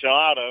 the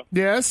aficionado.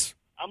 Yes.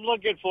 I'm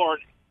looking for an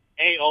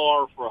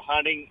AR for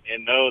hunting,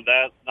 and no,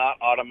 that's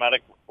not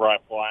automatic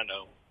rifle. I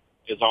know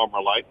it's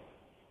Armor-Lite,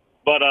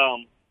 but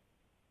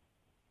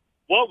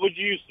what would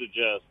you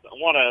suggest? I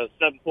want a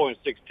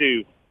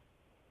 7.62.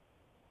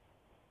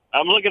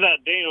 I'm looking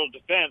at Daniel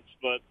Defense,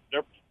 but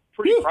they're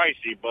pretty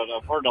pricey. But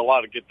I've heard a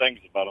lot of good things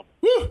about them.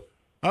 Woo!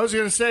 I was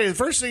going to say, the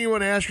first thing you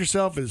want to ask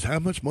yourself is, how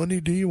much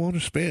money do you want to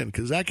spend?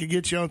 Because that could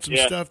get you on some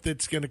stuff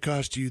that's going to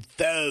cost you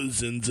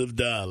thousands of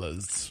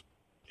dollars.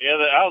 Yeah,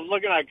 I was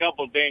looking at a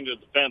couple of Daniel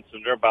Defense,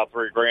 and they're about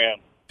 $3,000.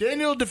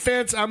 Daniel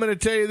Defense, I'm going to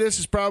tell you, this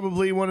is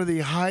probably one of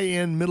the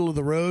high-end,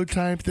 middle-of-the-road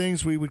type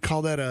things. We would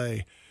call that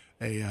a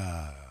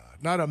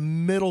not a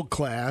middle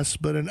class,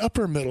 but an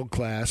upper middle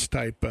class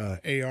type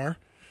AR.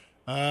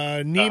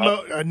 A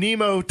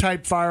Nemo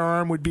type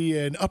firearm would be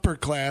an upper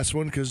class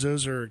one because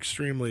those are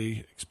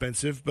extremely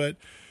expensive. But,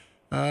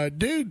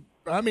 dude,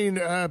 I mean,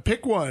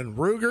 pick one: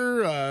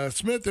 Ruger,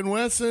 Smith and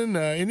Wesson,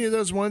 any of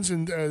those ones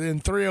in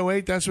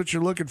 308. That's what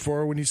you're looking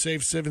for when you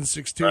save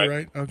 7.62,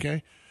 right?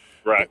 Okay,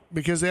 right.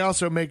 Because they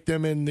also make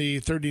them in the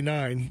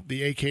 39,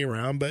 the AK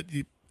round. But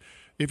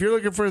if you're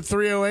looking for a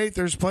 308,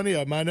 there's plenty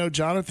of them. I know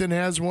Jonathan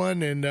has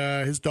one, and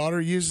his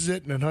daughter uses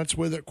it and hunts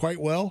with it quite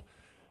well.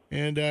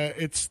 And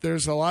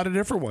there's a lot of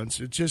different ones.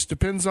 It just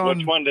depends on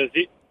which one did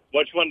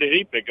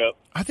he pick up?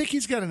 I think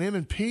he's got an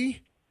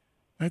M&P.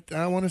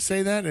 I want to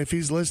say that. If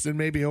he's listening,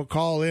 maybe he'll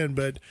call in.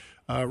 But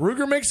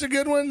Ruger makes a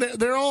good one.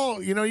 They're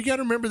all, you got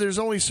to remember there's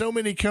only so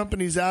many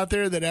companies out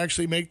there that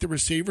actually make the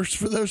receivers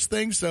for those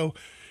things. So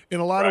in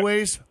a lot of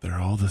ways, they're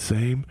all the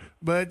same.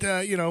 But,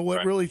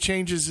 what really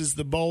changes is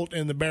the bolt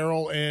and the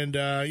barrel and,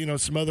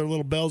 some other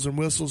little bells and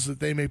whistles that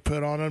they may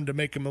put on them to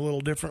make them a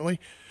little differently.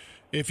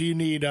 If you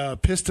need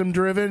piston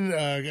driven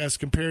as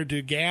compared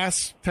to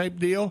gas type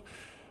deal,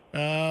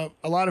 a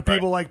lot of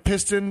people like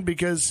piston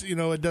because,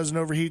 it doesn't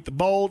overheat the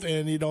bolt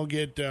and you don't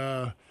get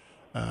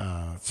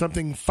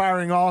something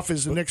firing off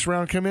as the next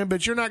round come in.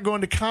 But you're not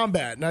going to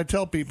combat. And I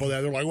tell people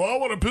that. They're like, well, I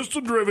want a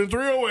piston driven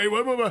 308.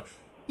 Blah, blah, blah. I'm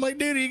like,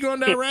 dude, are you going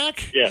to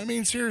Iraq? Yeah. I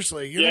mean,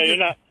 seriously. You're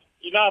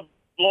not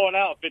blowing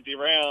out 50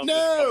 rounds in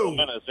a couple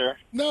minutes there.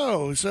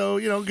 No. So,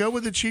 go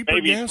with the cheaper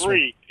maybe gas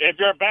 3. If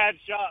you're a bad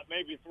shot,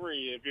 maybe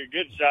 3. If you're a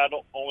good shot,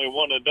 only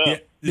 1 and done.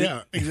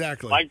 Yeah,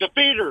 exactly. Like the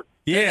feeder.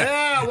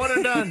 Yeah, 1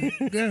 and done.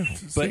 Yeah.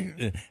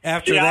 But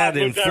after that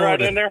in Florida.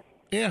 Right in there?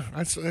 Yeah,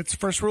 that's the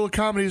first rule of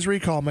comedy is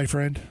recall, my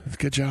friend.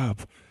 Good job.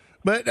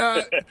 But,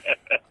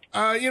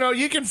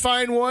 you can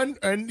find one.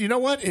 And you know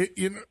what?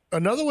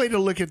 Another way to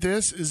look at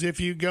this is if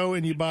you go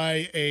and you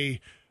buy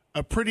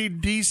a pretty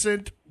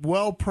decent,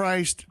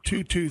 well-priced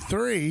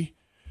 223,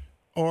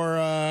 or,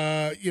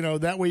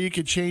 that way you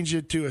could change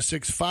it to a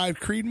 6.5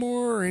 Creedmoor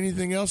or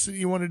anything else that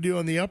you want to do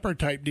on the upper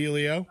type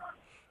dealio.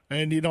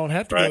 And you don't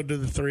have to go to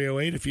the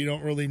 308 if you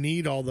don't really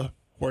need all the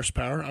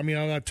horsepower. I mean,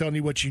 I'm not telling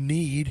you what you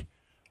need.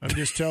 I'm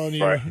just telling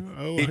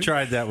you. He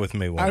tried that with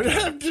me one time.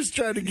 I'm just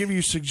trying to give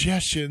you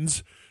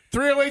suggestions.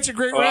 308's a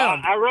great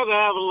round. I'd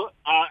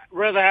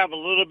rather have a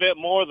little bit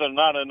more than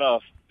not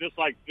enough. Just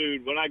like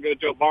food. When I go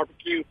to a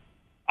barbecue,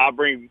 I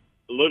bring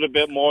a little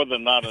bit more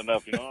than not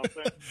enough. You know what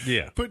I'm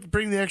saying? Yeah.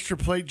 Bring the extra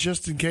plate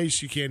just in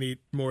case you can't eat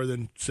more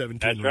than 17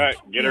 That's rounds.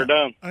 right. Get her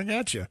done. I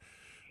got you.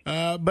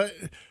 But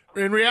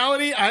in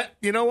reality,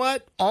 you know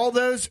what? All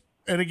those,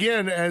 and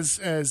again, as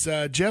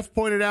Jeff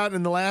pointed out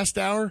in the last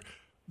hour,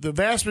 the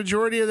vast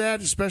majority of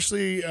that,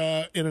 especially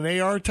in an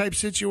AR type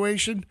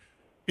situation,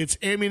 it's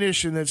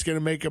ammunition that's going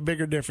to make a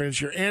bigger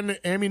difference. Your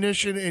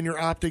ammunition and your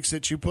optics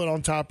that you put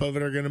on top of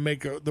it are going to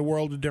make the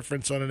world of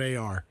difference on an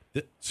AR.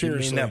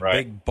 Seriously. You mean that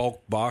big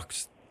bulk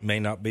box may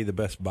not be the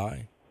best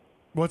buy?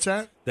 What's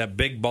that? That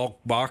big bulk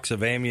box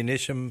of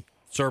ammunition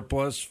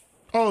surplus?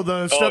 Oh,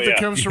 the stuff that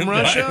comes from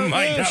Russia? It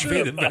might not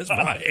be the best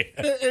buy.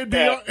 It'd be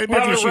If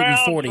you're shooting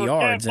 40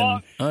 yards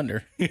and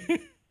under.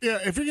 Yeah,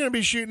 if you're going to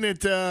be shooting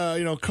at,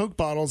 Coke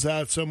bottles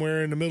out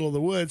somewhere in the middle of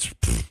the woods,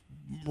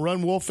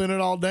 run wolf in it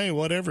all day,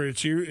 whatever.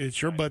 It's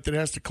your butt that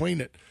has to clean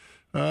it.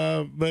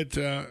 But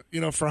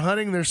for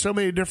hunting, there's so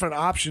many different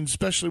options,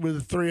 especially with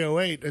the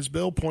 308. As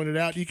Bill pointed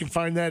out, you can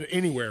find that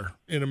anywhere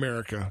in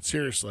America,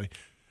 seriously.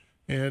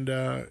 And,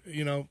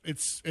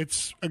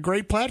 it's a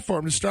great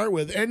platform to start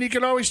with. And you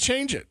can always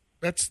change it.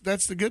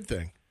 That's the good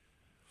thing.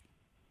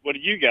 What do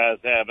you guys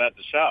have at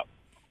the shop?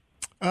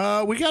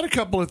 We got a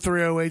couple of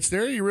 308s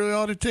there. You really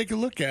ought to take a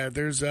look at.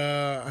 There's,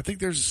 I think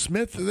there's a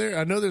Smith there.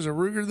 I know there's a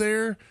Ruger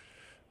there.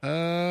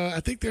 I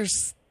think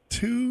there's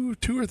two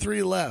or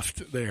three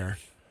left there.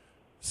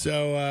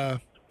 So,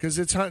 because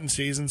it's hunting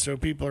season, so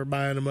people are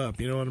buying them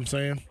up. You know what I'm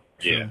saying?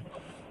 Yeah.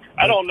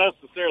 I don't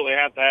necessarily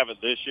have to have it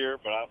this year,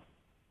 but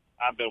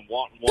I've been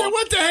wanting one. Then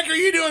what the heck are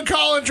you doing,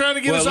 Colin, trying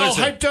to get us all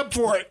hyped up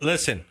for it?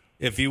 Listen,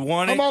 if you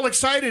want it, I'm all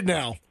excited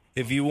now.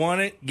 If you want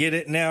it, get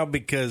it now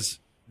because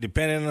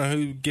depending on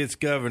who gets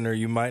governor,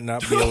 you might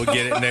not be able to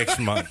get it next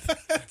month.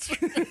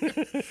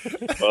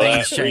 Well,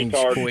 that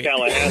retard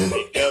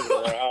Tallahassee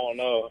governor, I don't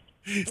know.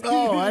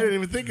 Oh, I didn't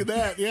even think of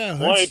that. Yeah,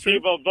 only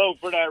people vote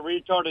for that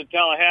retarded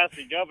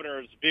Tallahassee governor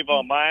is the people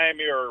in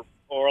Miami or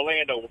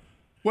Orlando.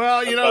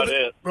 Well, you know, That's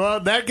about it. well,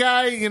 that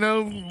guy, you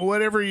know,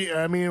 whatever.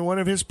 One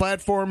of his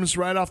platforms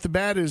right off the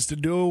bat is to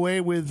do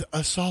away with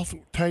assault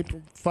type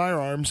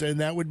firearms, and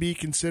that would be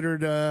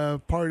considered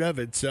part of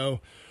it. So,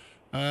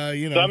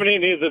 Somebody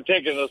needs to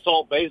take an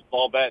assault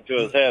baseball bat to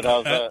his head.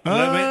 How's that?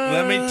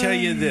 Let me tell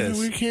you this.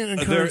 We can't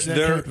encourage that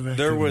type of activity.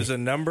 There was a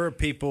number of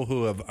people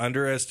who have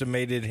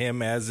underestimated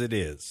him as it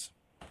is.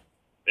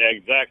 Yeah,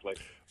 exactly.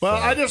 Well,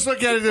 I just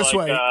look at it this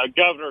like, way.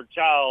 Governor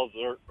Childs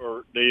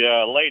or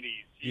the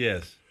ladies.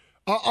 Yes.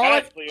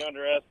 Actually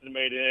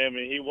underestimated him,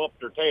 and he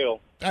whooped her tail.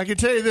 I can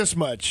tell you this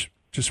much.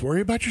 Just worry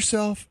about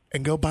yourself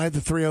and go buy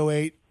the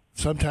 308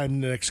 sometime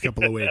in the next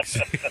couple of weeks.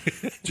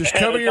 Just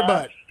cover your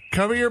butt.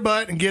 Cover your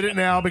butt and get it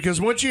now,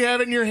 because once you have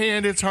it in your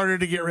hand, it's harder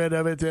to get rid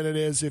of it than it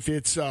is if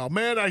it's, oh,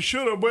 man, I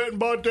should have went and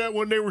bought that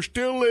when they were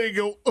still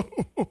legal.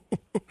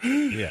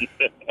 Yeah.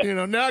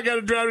 Now I got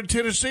to drive to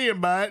Tennessee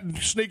and buy it and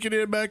sneak it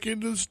in back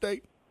into the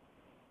state.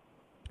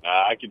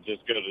 I could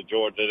just go to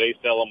Georgia. They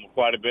sell them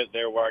quite a bit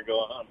there where I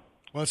go hunt.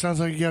 Well, it sounds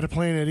like you got a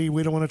plan, Eddie.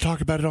 We don't want to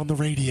talk about it on the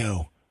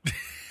radio.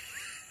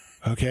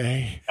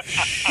 Okay?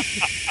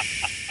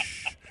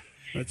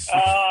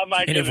 I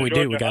might And get if a we do,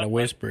 Georgia we got to hunt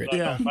whisper it.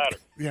 license, so it don't matter.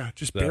 Yeah,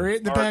 just bury it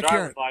in the Or a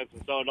backyard. driver's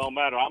license, so it don't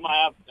matter. I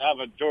might have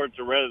a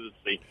Georgia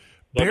residency,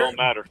 so it don't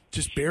matter.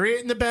 Just bury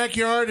it in the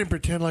backyard and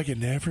pretend like it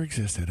never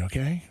existed,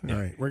 okay? All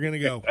right, we're going to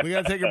go. We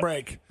got to take a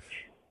break.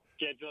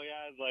 Catch you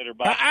guys later.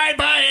 Bye. All right,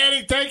 bye,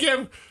 Eddie. Thank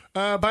you.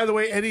 By the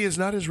way, Eddie is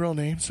not his real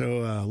name,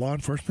 so law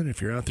enforcement,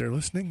 if you're out there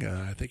listening,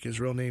 I think his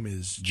real name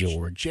is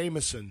George.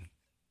 Jameson.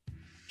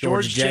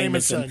 George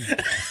Jameson.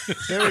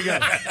 There we go.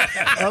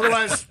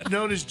 Otherwise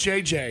known as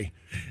JJ.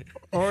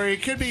 Or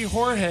it could be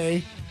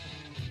Jorge.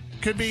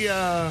 Could be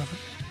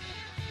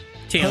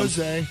Tim.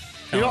 Jose.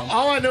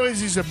 All I know is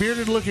he's a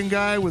bearded-looking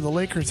guy with a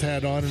Lakers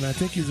hat on, and I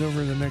think he's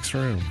over in the next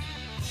room.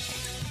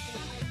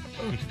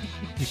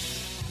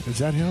 Is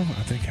that him?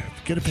 I think.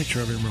 Get a picture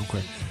of him real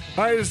quick.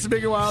 All right, it's the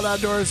Big and Wild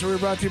Outdoors. We're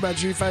brought to you by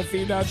G5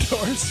 Feed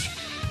Outdoors.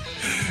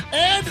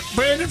 And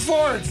Brandon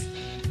Ford.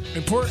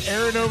 And poor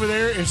Aaron over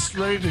there is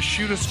ready to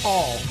shoot us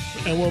all.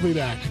 And we'll be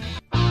back.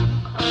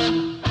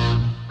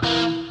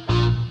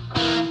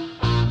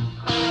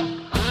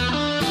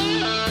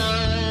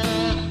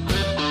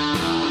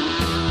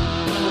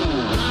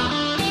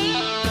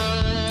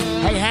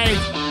 Hey.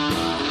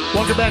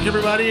 Welcome back,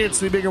 everybody. It's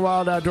the Big and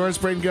Wild Outdoors.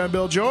 Braden Gun,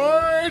 Bill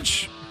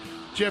George.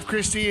 Jeff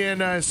Christie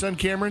and his son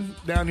Cameron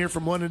down here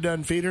from One and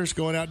Done Feeders,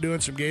 going out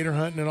doing some gator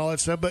hunting and all that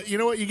stuff. But you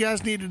know what you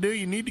guys need to do?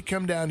 You need to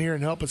come down here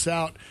and help us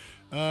out,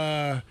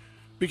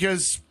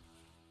 because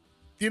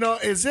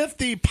as if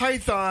the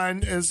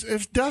python, as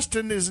if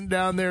Dustin isn't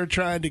down there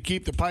trying to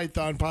keep the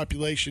python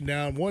population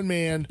down, one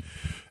man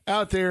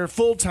out there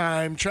full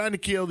time trying to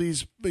kill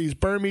these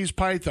Burmese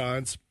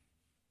pythons.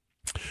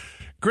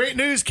 Great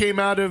news came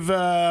out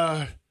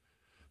of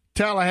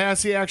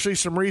Tallahassee. Actually,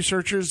 some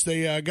researchers,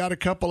 they got a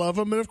couple of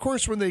them. And, of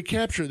course, when they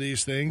capture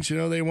these things,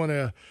 they want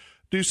to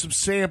do some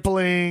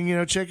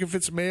sampling, check if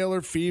it's male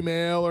or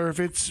female or if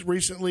it's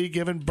recently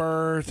given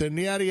birth and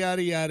yada,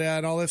 yada, yada,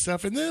 and all that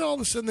stuff. And then all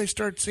of a sudden they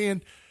start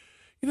seeing,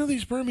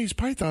 these Burmese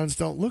pythons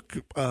don't look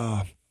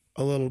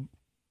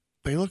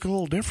they look a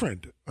little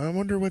different. I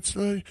wonder what's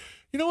you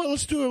know what?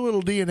 Let's do a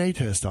little DNA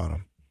test on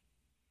them.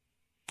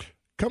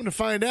 Come to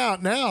find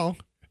out now,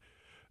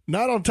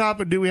 not on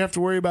top of do we have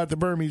to worry about the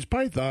Burmese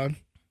python,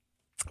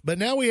 but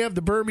now we have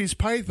the Burmese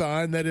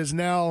python that is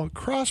now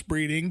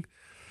crossbreeding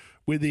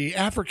with the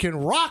African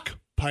rock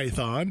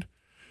python,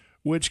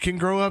 which can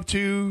grow up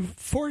to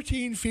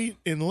 14 feet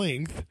in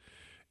length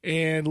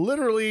and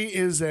literally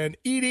is an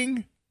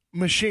eating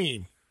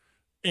machine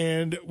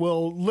and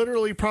will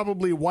literally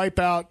probably wipe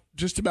out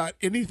just about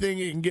anything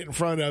it can get in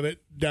front of it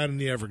down in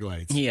the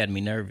Everglades. He had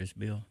me nervous,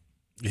 Bill.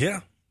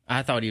 Yeah.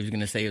 I thought he was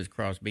going to say it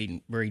was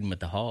breeding with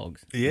the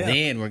hogs. Yeah.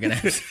 Then we're going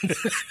to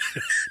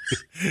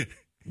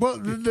Well,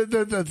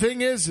 the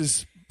thing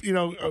is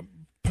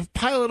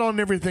pilot on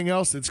everything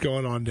else that's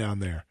going on down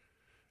there.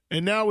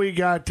 And now we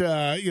got,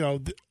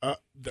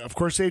 of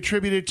course, they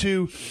attribute it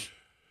to,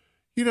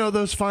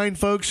 those fine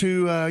folks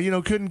who,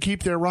 couldn't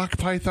keep their rock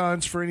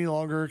pythons for any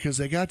longer because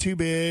they got too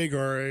big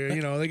or,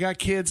 they got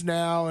kids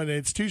now and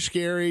it's too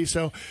scary.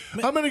 So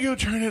I'm going to go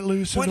turn it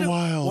loose in the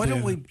wild. Why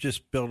don't we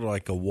just build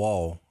like a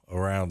wall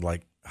around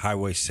like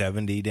Highway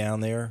 70 down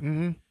there,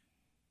 mm-hmm.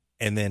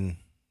 and then,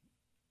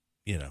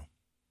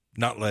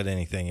 not let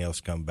anything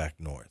else come back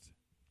north.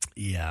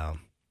 Yeah.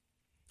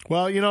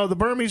 Well, the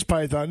Burmese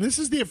python, this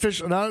is the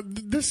official. Now,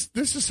 this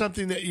is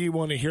something that you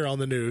want to hear on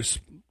the news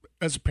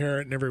as a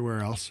parent and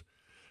everywhere else.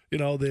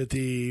 That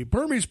the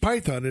Burmese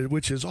python,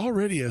 which has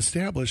already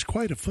established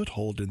quite a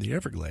foothold in the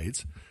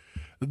Everglades,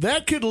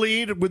 that could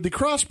lead with the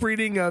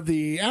crossbreeding of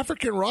the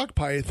African rock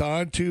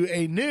python to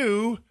a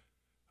new,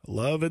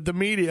 love it, the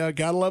media,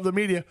 gotta love the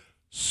media,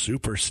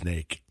 super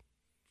snake.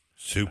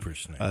 Super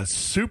snake. A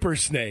super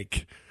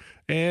snake.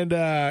 And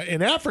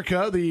in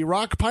Africa, the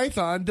rock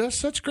python does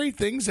such great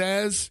things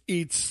as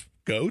eats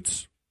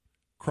goats,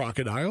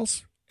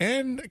 crocodiles,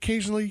 and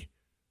occasionally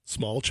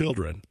small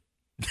children.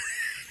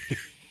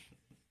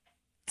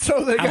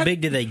 So they How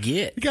big do they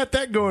get? You got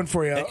that going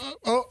for you.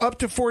 Up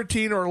to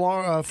 14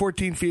 or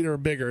 14 feet or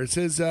bigger. It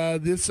says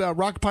this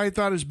rock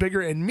python is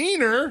bigger and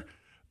meaner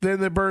than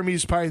the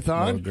Burmese More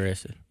python,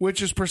 aggressive.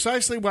 which is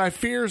precisely why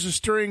fears are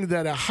stirring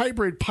that a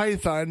hybrid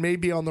python may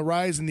be on the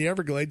rise in the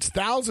Everglades.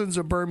 Thousands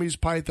of Burmese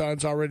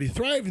pythons already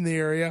thrive in the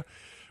area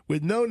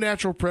with no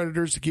natural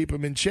predators to keep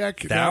them in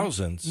check.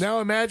 Thousands. Now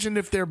imagine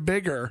if they're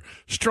bigger,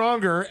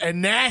 stronger,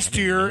 and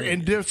nastier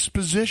in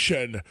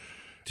disposition.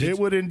 It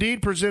would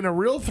indeed present a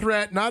real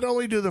threat not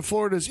only to the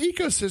Florida's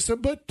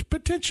ecosystem, but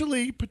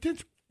potentially,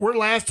 we're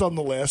last on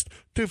the list,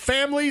 to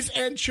families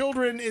and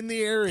children in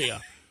the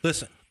area.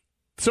 Listen,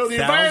 So the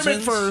thousands?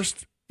 environment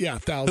first. Yeah,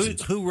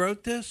 thousands. who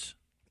wrote this?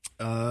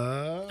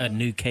 A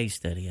new case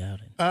study out.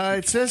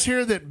 It says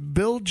here that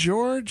Bill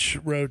George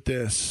wrote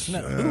this.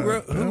 No,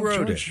 who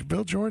wrote it?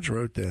 Bill George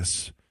wrote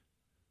this.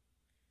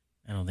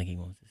 I don't think he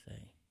wants to say.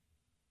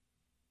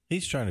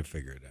 He's trying to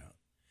figure it out.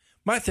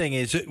 My thing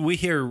is, we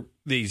hear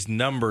these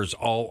numbers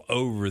all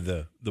over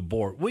the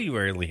board. We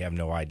really have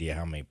no idea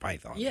how many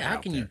pythons. Yeah, are how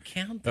out can there. you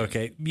count them?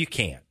 Okay, you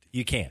can't.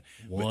 You can't.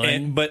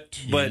 One, but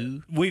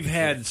two, we've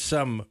had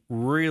some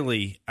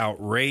really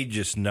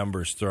outrageous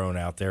numbers thrown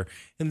out there,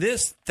 and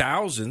this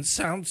thousands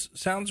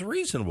sounds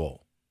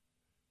reasonable.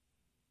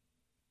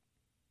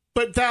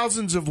 But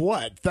thousands of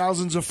what?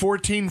 Thousands of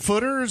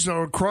 14-footers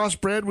or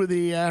crossbred with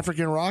the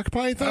African rock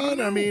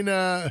python? I mean,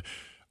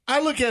 I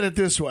look at it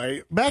this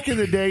way. Back in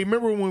the day,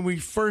 remember when we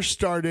first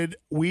started,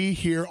 we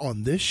here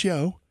on this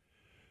show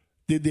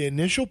did the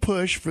initial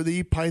push for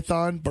the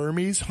Python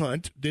Burmese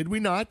hunt, did we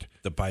not?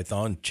 The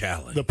Python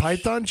Challenge. The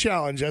Python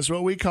Challenge, that's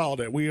what we called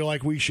it. We were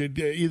like, we should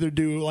either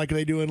do like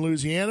they do in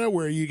Louisiana,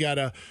 where you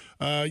got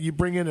you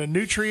bring in a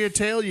nutria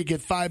tail, you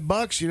get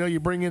 $5. You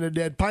bring in a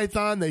dead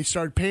python, they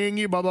start paying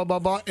you, blah, blah, blah,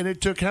 blah. And it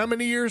took how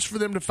many years for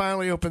them to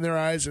finally open their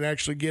eyes and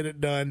actually get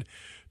it done?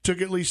 Took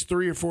at least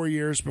 3 or 4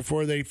 years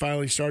before they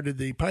finally started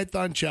the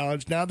Python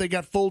Challenge. Now they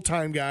got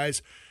full-time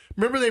guys.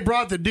 Remember they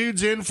brought the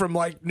dudes in from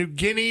like New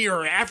Guinea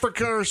or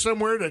Africa or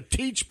somewhere to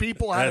teach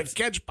people how to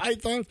catch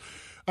pythons?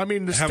 I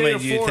mean, the How state many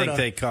of do you Florida. think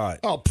they caught?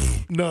 Oh,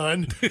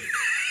 none.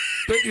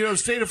 But,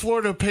 state of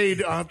Florida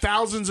paid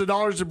thousands of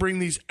dollars to bring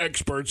these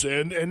experts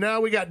in, and now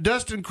we got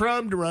Dustin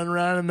Crum to run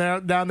around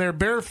down there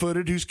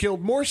barefooted, who's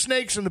killed more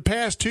snakes in the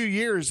past 2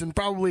 years than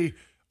probably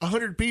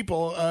 100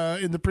 people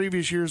in the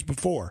previous years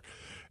before.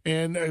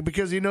 And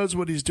because he knows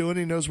what he's doing,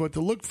 he knows what to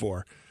look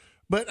for.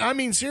 But, I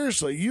mean,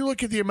 seriously, you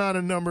look at the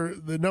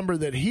number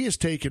that he has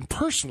taken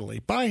personally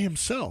by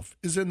himself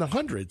is in the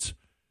hundreds.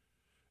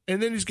 And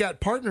then he's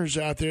got partners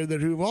out there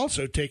who've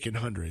also taken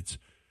hundreds.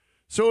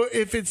 So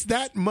if it's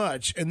that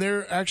much and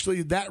they're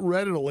actually that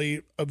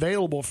readily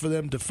available for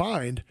them to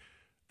find,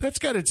 that's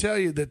got to tell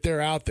you that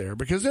they're out there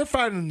because they're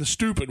finding the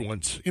stupid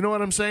ones. You know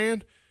what I'm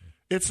saying?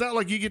 It's not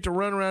like you get to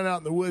run around out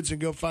in the woods and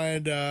go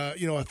find, a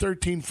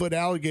 13-foot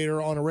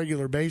alligator on a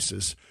regular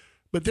basis.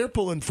 But they're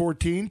pulling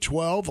 14,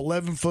 12,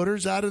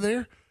 11-footers out of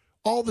there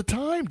all the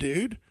time,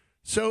 dude.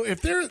 So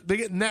if they're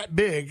getting that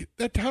big,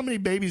 how many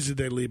babies did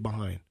they leave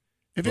behind?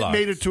 If it Lots.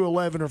 made it to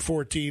 11 or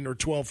 14 or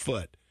 12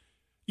 foot.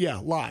 Yeah,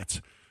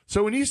 lots.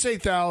 So when you say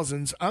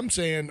thousands, I'm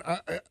saying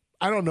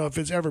I don't know if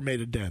it's ever made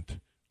a dent.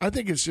 I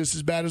think it's just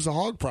as bad as the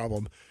hog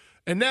problem.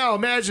 And now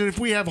imagine if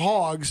we have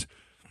hogs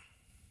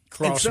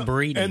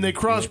Crossbreeding. and they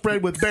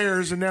crossbred with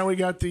bears, and now we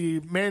got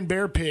the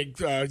man-bear pig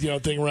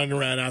thing running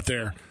around out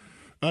there.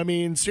 I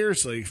mean,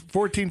 seriously,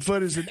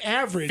 14-foot is an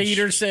average.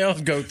 Feeder cells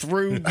go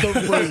through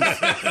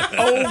the roof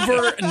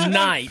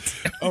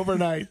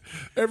overnight.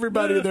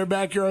 Everybody in their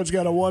backyard's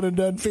got a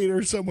one-and-done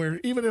feeder somewhere,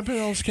 even in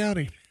Pinellas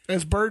County,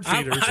 as bird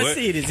feeders. I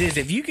see it as this.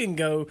 If you can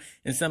go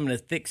in some of the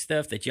thick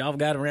stuff that y'all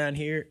got around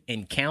here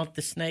and count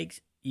the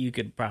snakes, you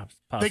could possibly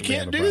They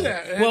can't have a do problem.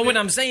 that. Well, what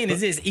I'm saying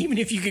is this. Even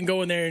if you can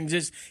go in there and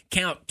just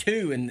count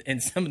two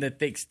and some of the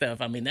thick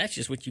stuff, I mean, that's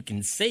just what you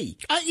can see.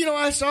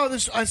 I saw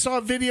this. I saw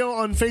a video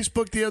on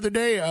Facebook the other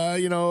day.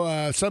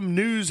 Some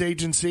news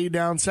agency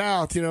down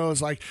south.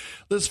 It's like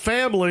this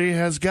family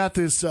has got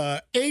this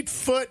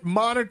 8-foot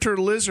monitor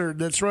lizard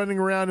that's running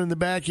around in the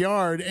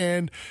backyard,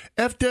 and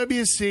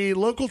FWC,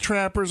 local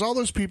trappers, all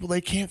those people,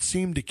 they can't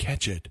seem to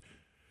catch it.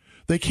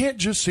 They can't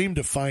just seem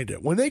to find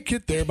it. When they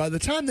get there, by the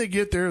time they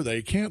get there,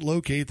 they can't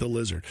locate the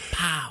lizard.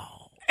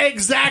 Pow.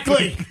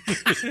 Exactly.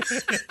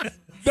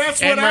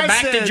 That's And what we're I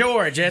back said. to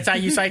George. That's how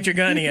you sight your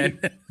gun in.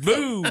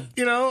 Boom.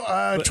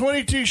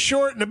 22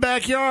 short in the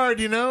backyard,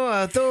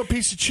 throw a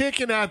piece of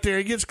chicken out there.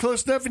 He gets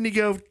close enough and you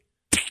go,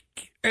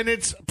 and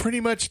it's pretty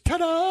much,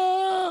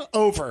 ta-da,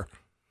 over.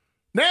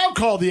 Now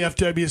call the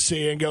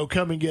FWC and go,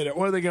 come and get it.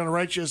 What, are they going to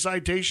write you a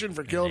citation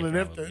for killing an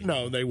FWC?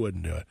 No, they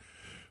wouldn't do it.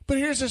 But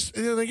here's this,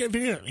 they get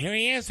video. Here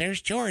he is.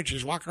 There's George.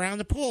 He's walking around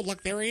the pool.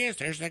 Look, there he is.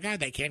 There's the guy.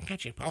 They can't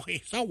catch him. Oh,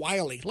 he's so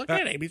wily. Look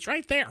at him. He's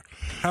right there.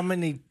 How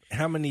many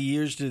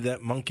years did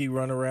that monkey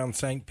run around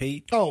St.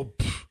 Pete? Oh,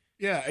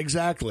 yeah,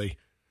 exactly.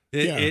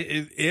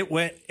 It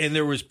went, and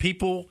there was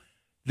people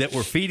that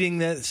were feeding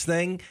this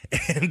thing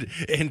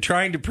and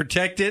trying to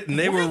protect it, and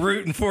they were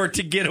rooting for it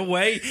to get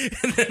away.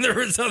 And then there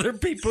was other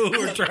people who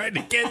were trying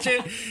to catch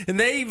it, and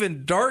they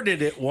even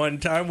darted it one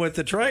time with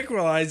the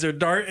tranquilizer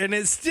dart, and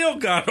it still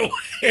got away.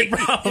 It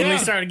probably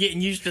started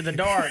getting used to the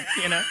dark,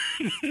 you know.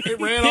 It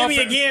ran Hit off. me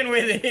again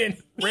with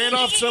it. Ran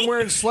off somewhere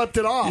and slept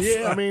it off.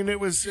 Yeah. I mean,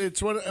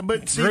 it's one.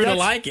 But see, Grew to that's,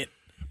 like it.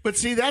 But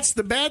see, that's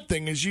the bad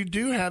thing is you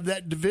do have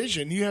that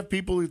division. You have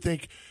people who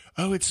think,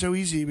 oh, it's so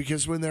easy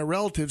because when their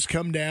relatives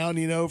come down,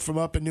 you know, from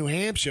up in New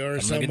Hampshire or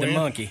Look somewhere, at the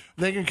monkey.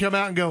 they can come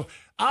out and go,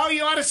 oh,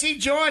 you ought to see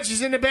George.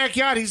 He's in the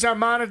backyard. He's our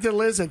monitor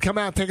lizard. Come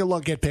out, take a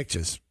look, get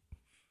pictures.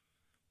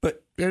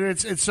 But And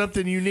it's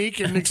something unique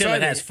and Until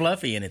exciting. it has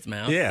Fluffy in its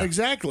mouth. yeah,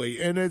 Exactly.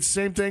 And it's the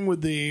same thing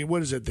with the,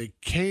 what is it, the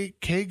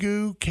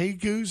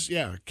Kagoos?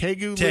 Yeah,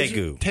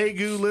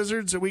 Tegu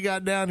lizards that we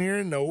got down here,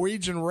 and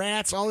Norwegian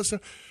rats, all this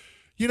stuff.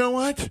 You know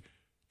what?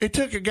 It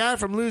took a guy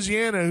from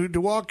Louisiana who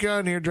to walk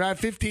down here, drive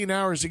 15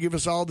 hours to give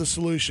us all the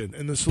solution.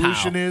 And the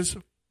solution is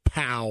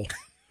pow.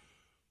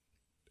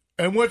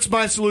 And what's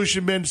my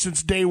solution been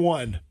since day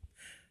one?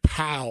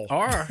 Pow.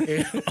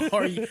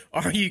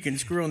 Or you can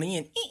screw on the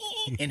end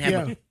and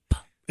have Yeah.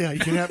 Yeah, you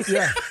can have,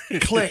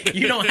 click.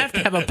 you don't have to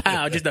have a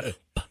pow, just a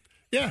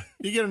Yeah,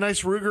 you get a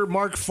nice Ruger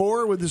Mark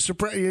IV with the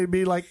suppress. You'd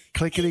be like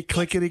clickety,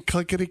 clickety,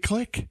 clickety,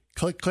 click,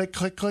 click, click,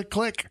 click, click,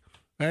 click,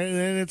 and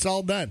then it's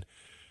all done.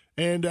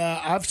 And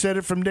I've said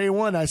it from day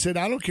one. I said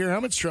I don't care how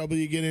much trouble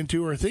you get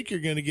into or think you're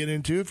going to get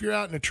into. If you're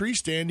out in a tree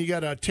stand, you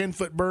got a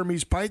 10-foot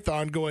Burmese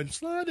python going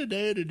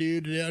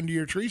slide-a-da-da-da under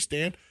your tree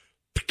stand.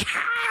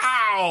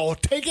 Pow!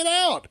 Take it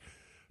out.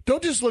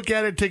 Don't just look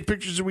at it and take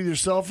pictures with your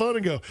cell phone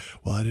and go,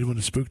 well, I didn't want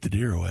to spook the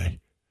deer away.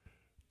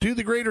 Do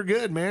the greater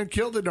good, man.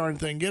 Kill the darn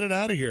thing. Get it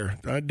out of here.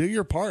 Do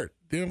your part.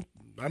 You know,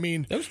 I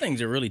mean, those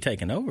things are really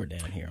taking over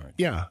down here, aren't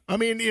they? yeah. I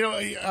mean, you know,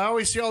 I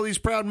always see all these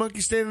proud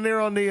monkeys standing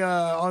there on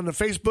the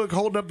Facebook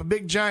holding up a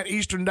big giant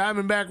Eastern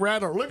Diamondback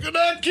rattler. Look at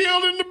that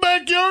killed in the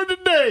backyard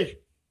today.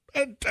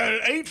 An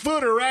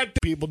 8-footer right there.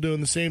 People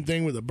doing the same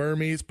thing with a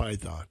Burmese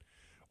python,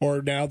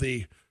 or now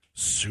the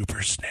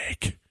super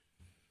snake.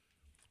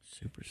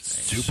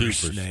 Super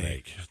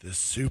snake. The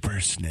super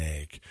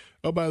snake.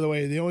 Oh, by the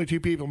way, the only two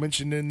people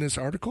mentioned in this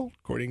article,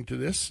 according to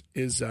this,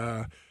 is,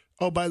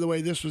 by the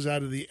way, this was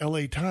out of the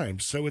LA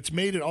Times. So it's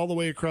made it all the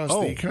way across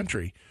the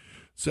country.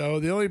 So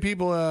the only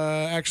people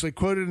actually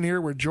quoted in here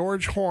were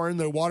George Horn,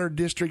 the Water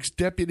District's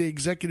Deputy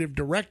Executive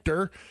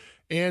Director,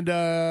 and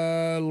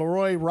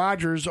Leroy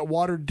Rogers, a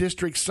Water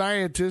District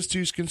scientist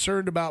who's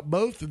concerned about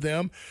both of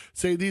them,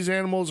 say these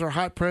animals are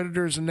hot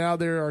predators and now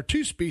there are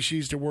 2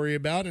 species to worry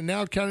about, and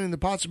now counting the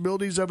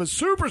possibilities of a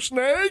super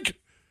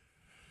snake,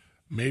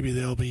 maybe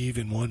there'll be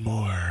even one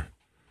more.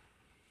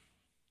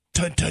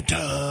 Dun, dun,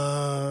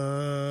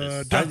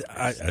 dun. Dun.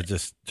 I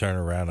just turn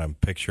around. I'm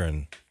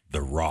picturing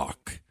The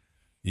Rock.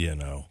 You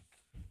know,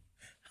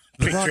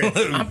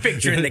 I'm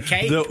picturing the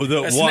cake.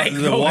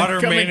 the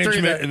water coming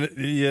through management.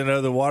 You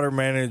know, the water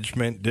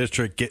management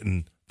district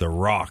getting The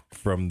Rock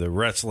from the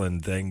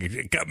wrestling thing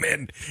to come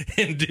in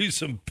and do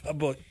some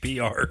public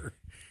PR.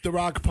 The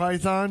Rock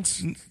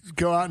pythons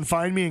go out and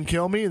find me and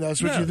kill me.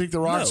 That's what you think The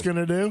Rock's going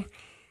to do?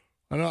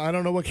 I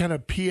don't know what kind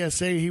of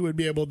PSA he would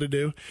be able to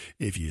do.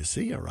 If you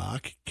see a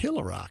rock, kill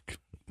a rock.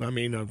 I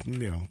mean, I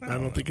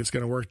don't think it's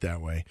going to work that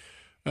way.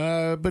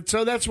 But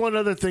so that's one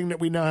other thing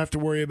that we now have to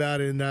worry about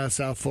in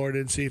South Florida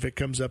and see if it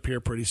comes up here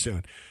pretty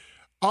soon.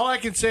 All I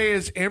can say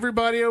is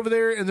everybody over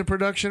there in the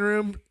production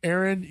room,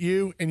 Aaron,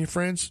 you and your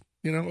friends,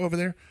 over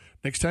there,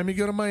 next time you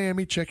go to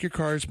Miami, check your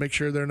cars, make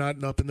sure they're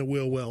not up in the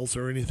wheel wells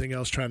or anything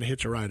else trying to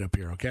hitch a ride up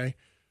here, okay?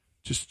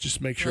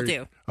 Just make sure. Will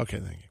do. Okay,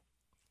 thank you.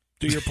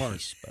 Do your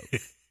part.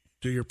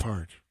 Do your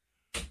part.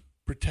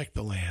 Protect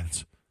the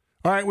lands.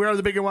 All right, we are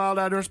the Big and Wild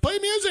Outdoors. Play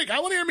music. I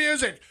want to hear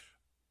music.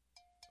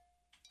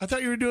 I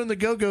thought you were doing the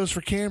Go-Go's for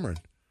Cameron.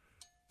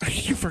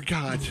 You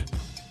forgot.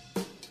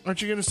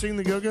 Aren't you going to sing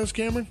the Go-Go's,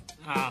 Cameron?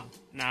 Oh,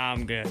 no,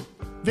 I'm good.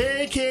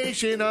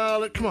 Vacation,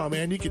 come on,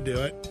 man. You can do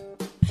it.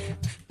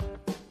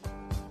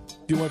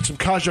 Do you want some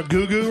Kaja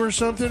Goo or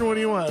something? What do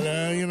you want?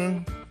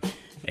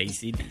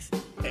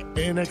 AC/DC.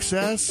 In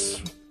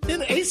excess?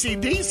 In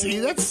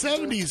AC/DC? That's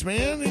 70s,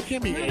 man. It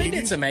can't be 80s. They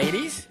did some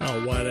 80s.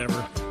 Oh,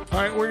 whatever. All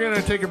right, we're going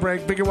to take a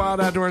break. Big and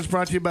Wild Outdoors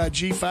brought to you by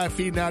G5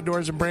 Feed and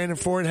Outdoors and Brandon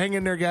Ford. Hang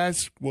in there,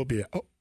 guys. We'll be...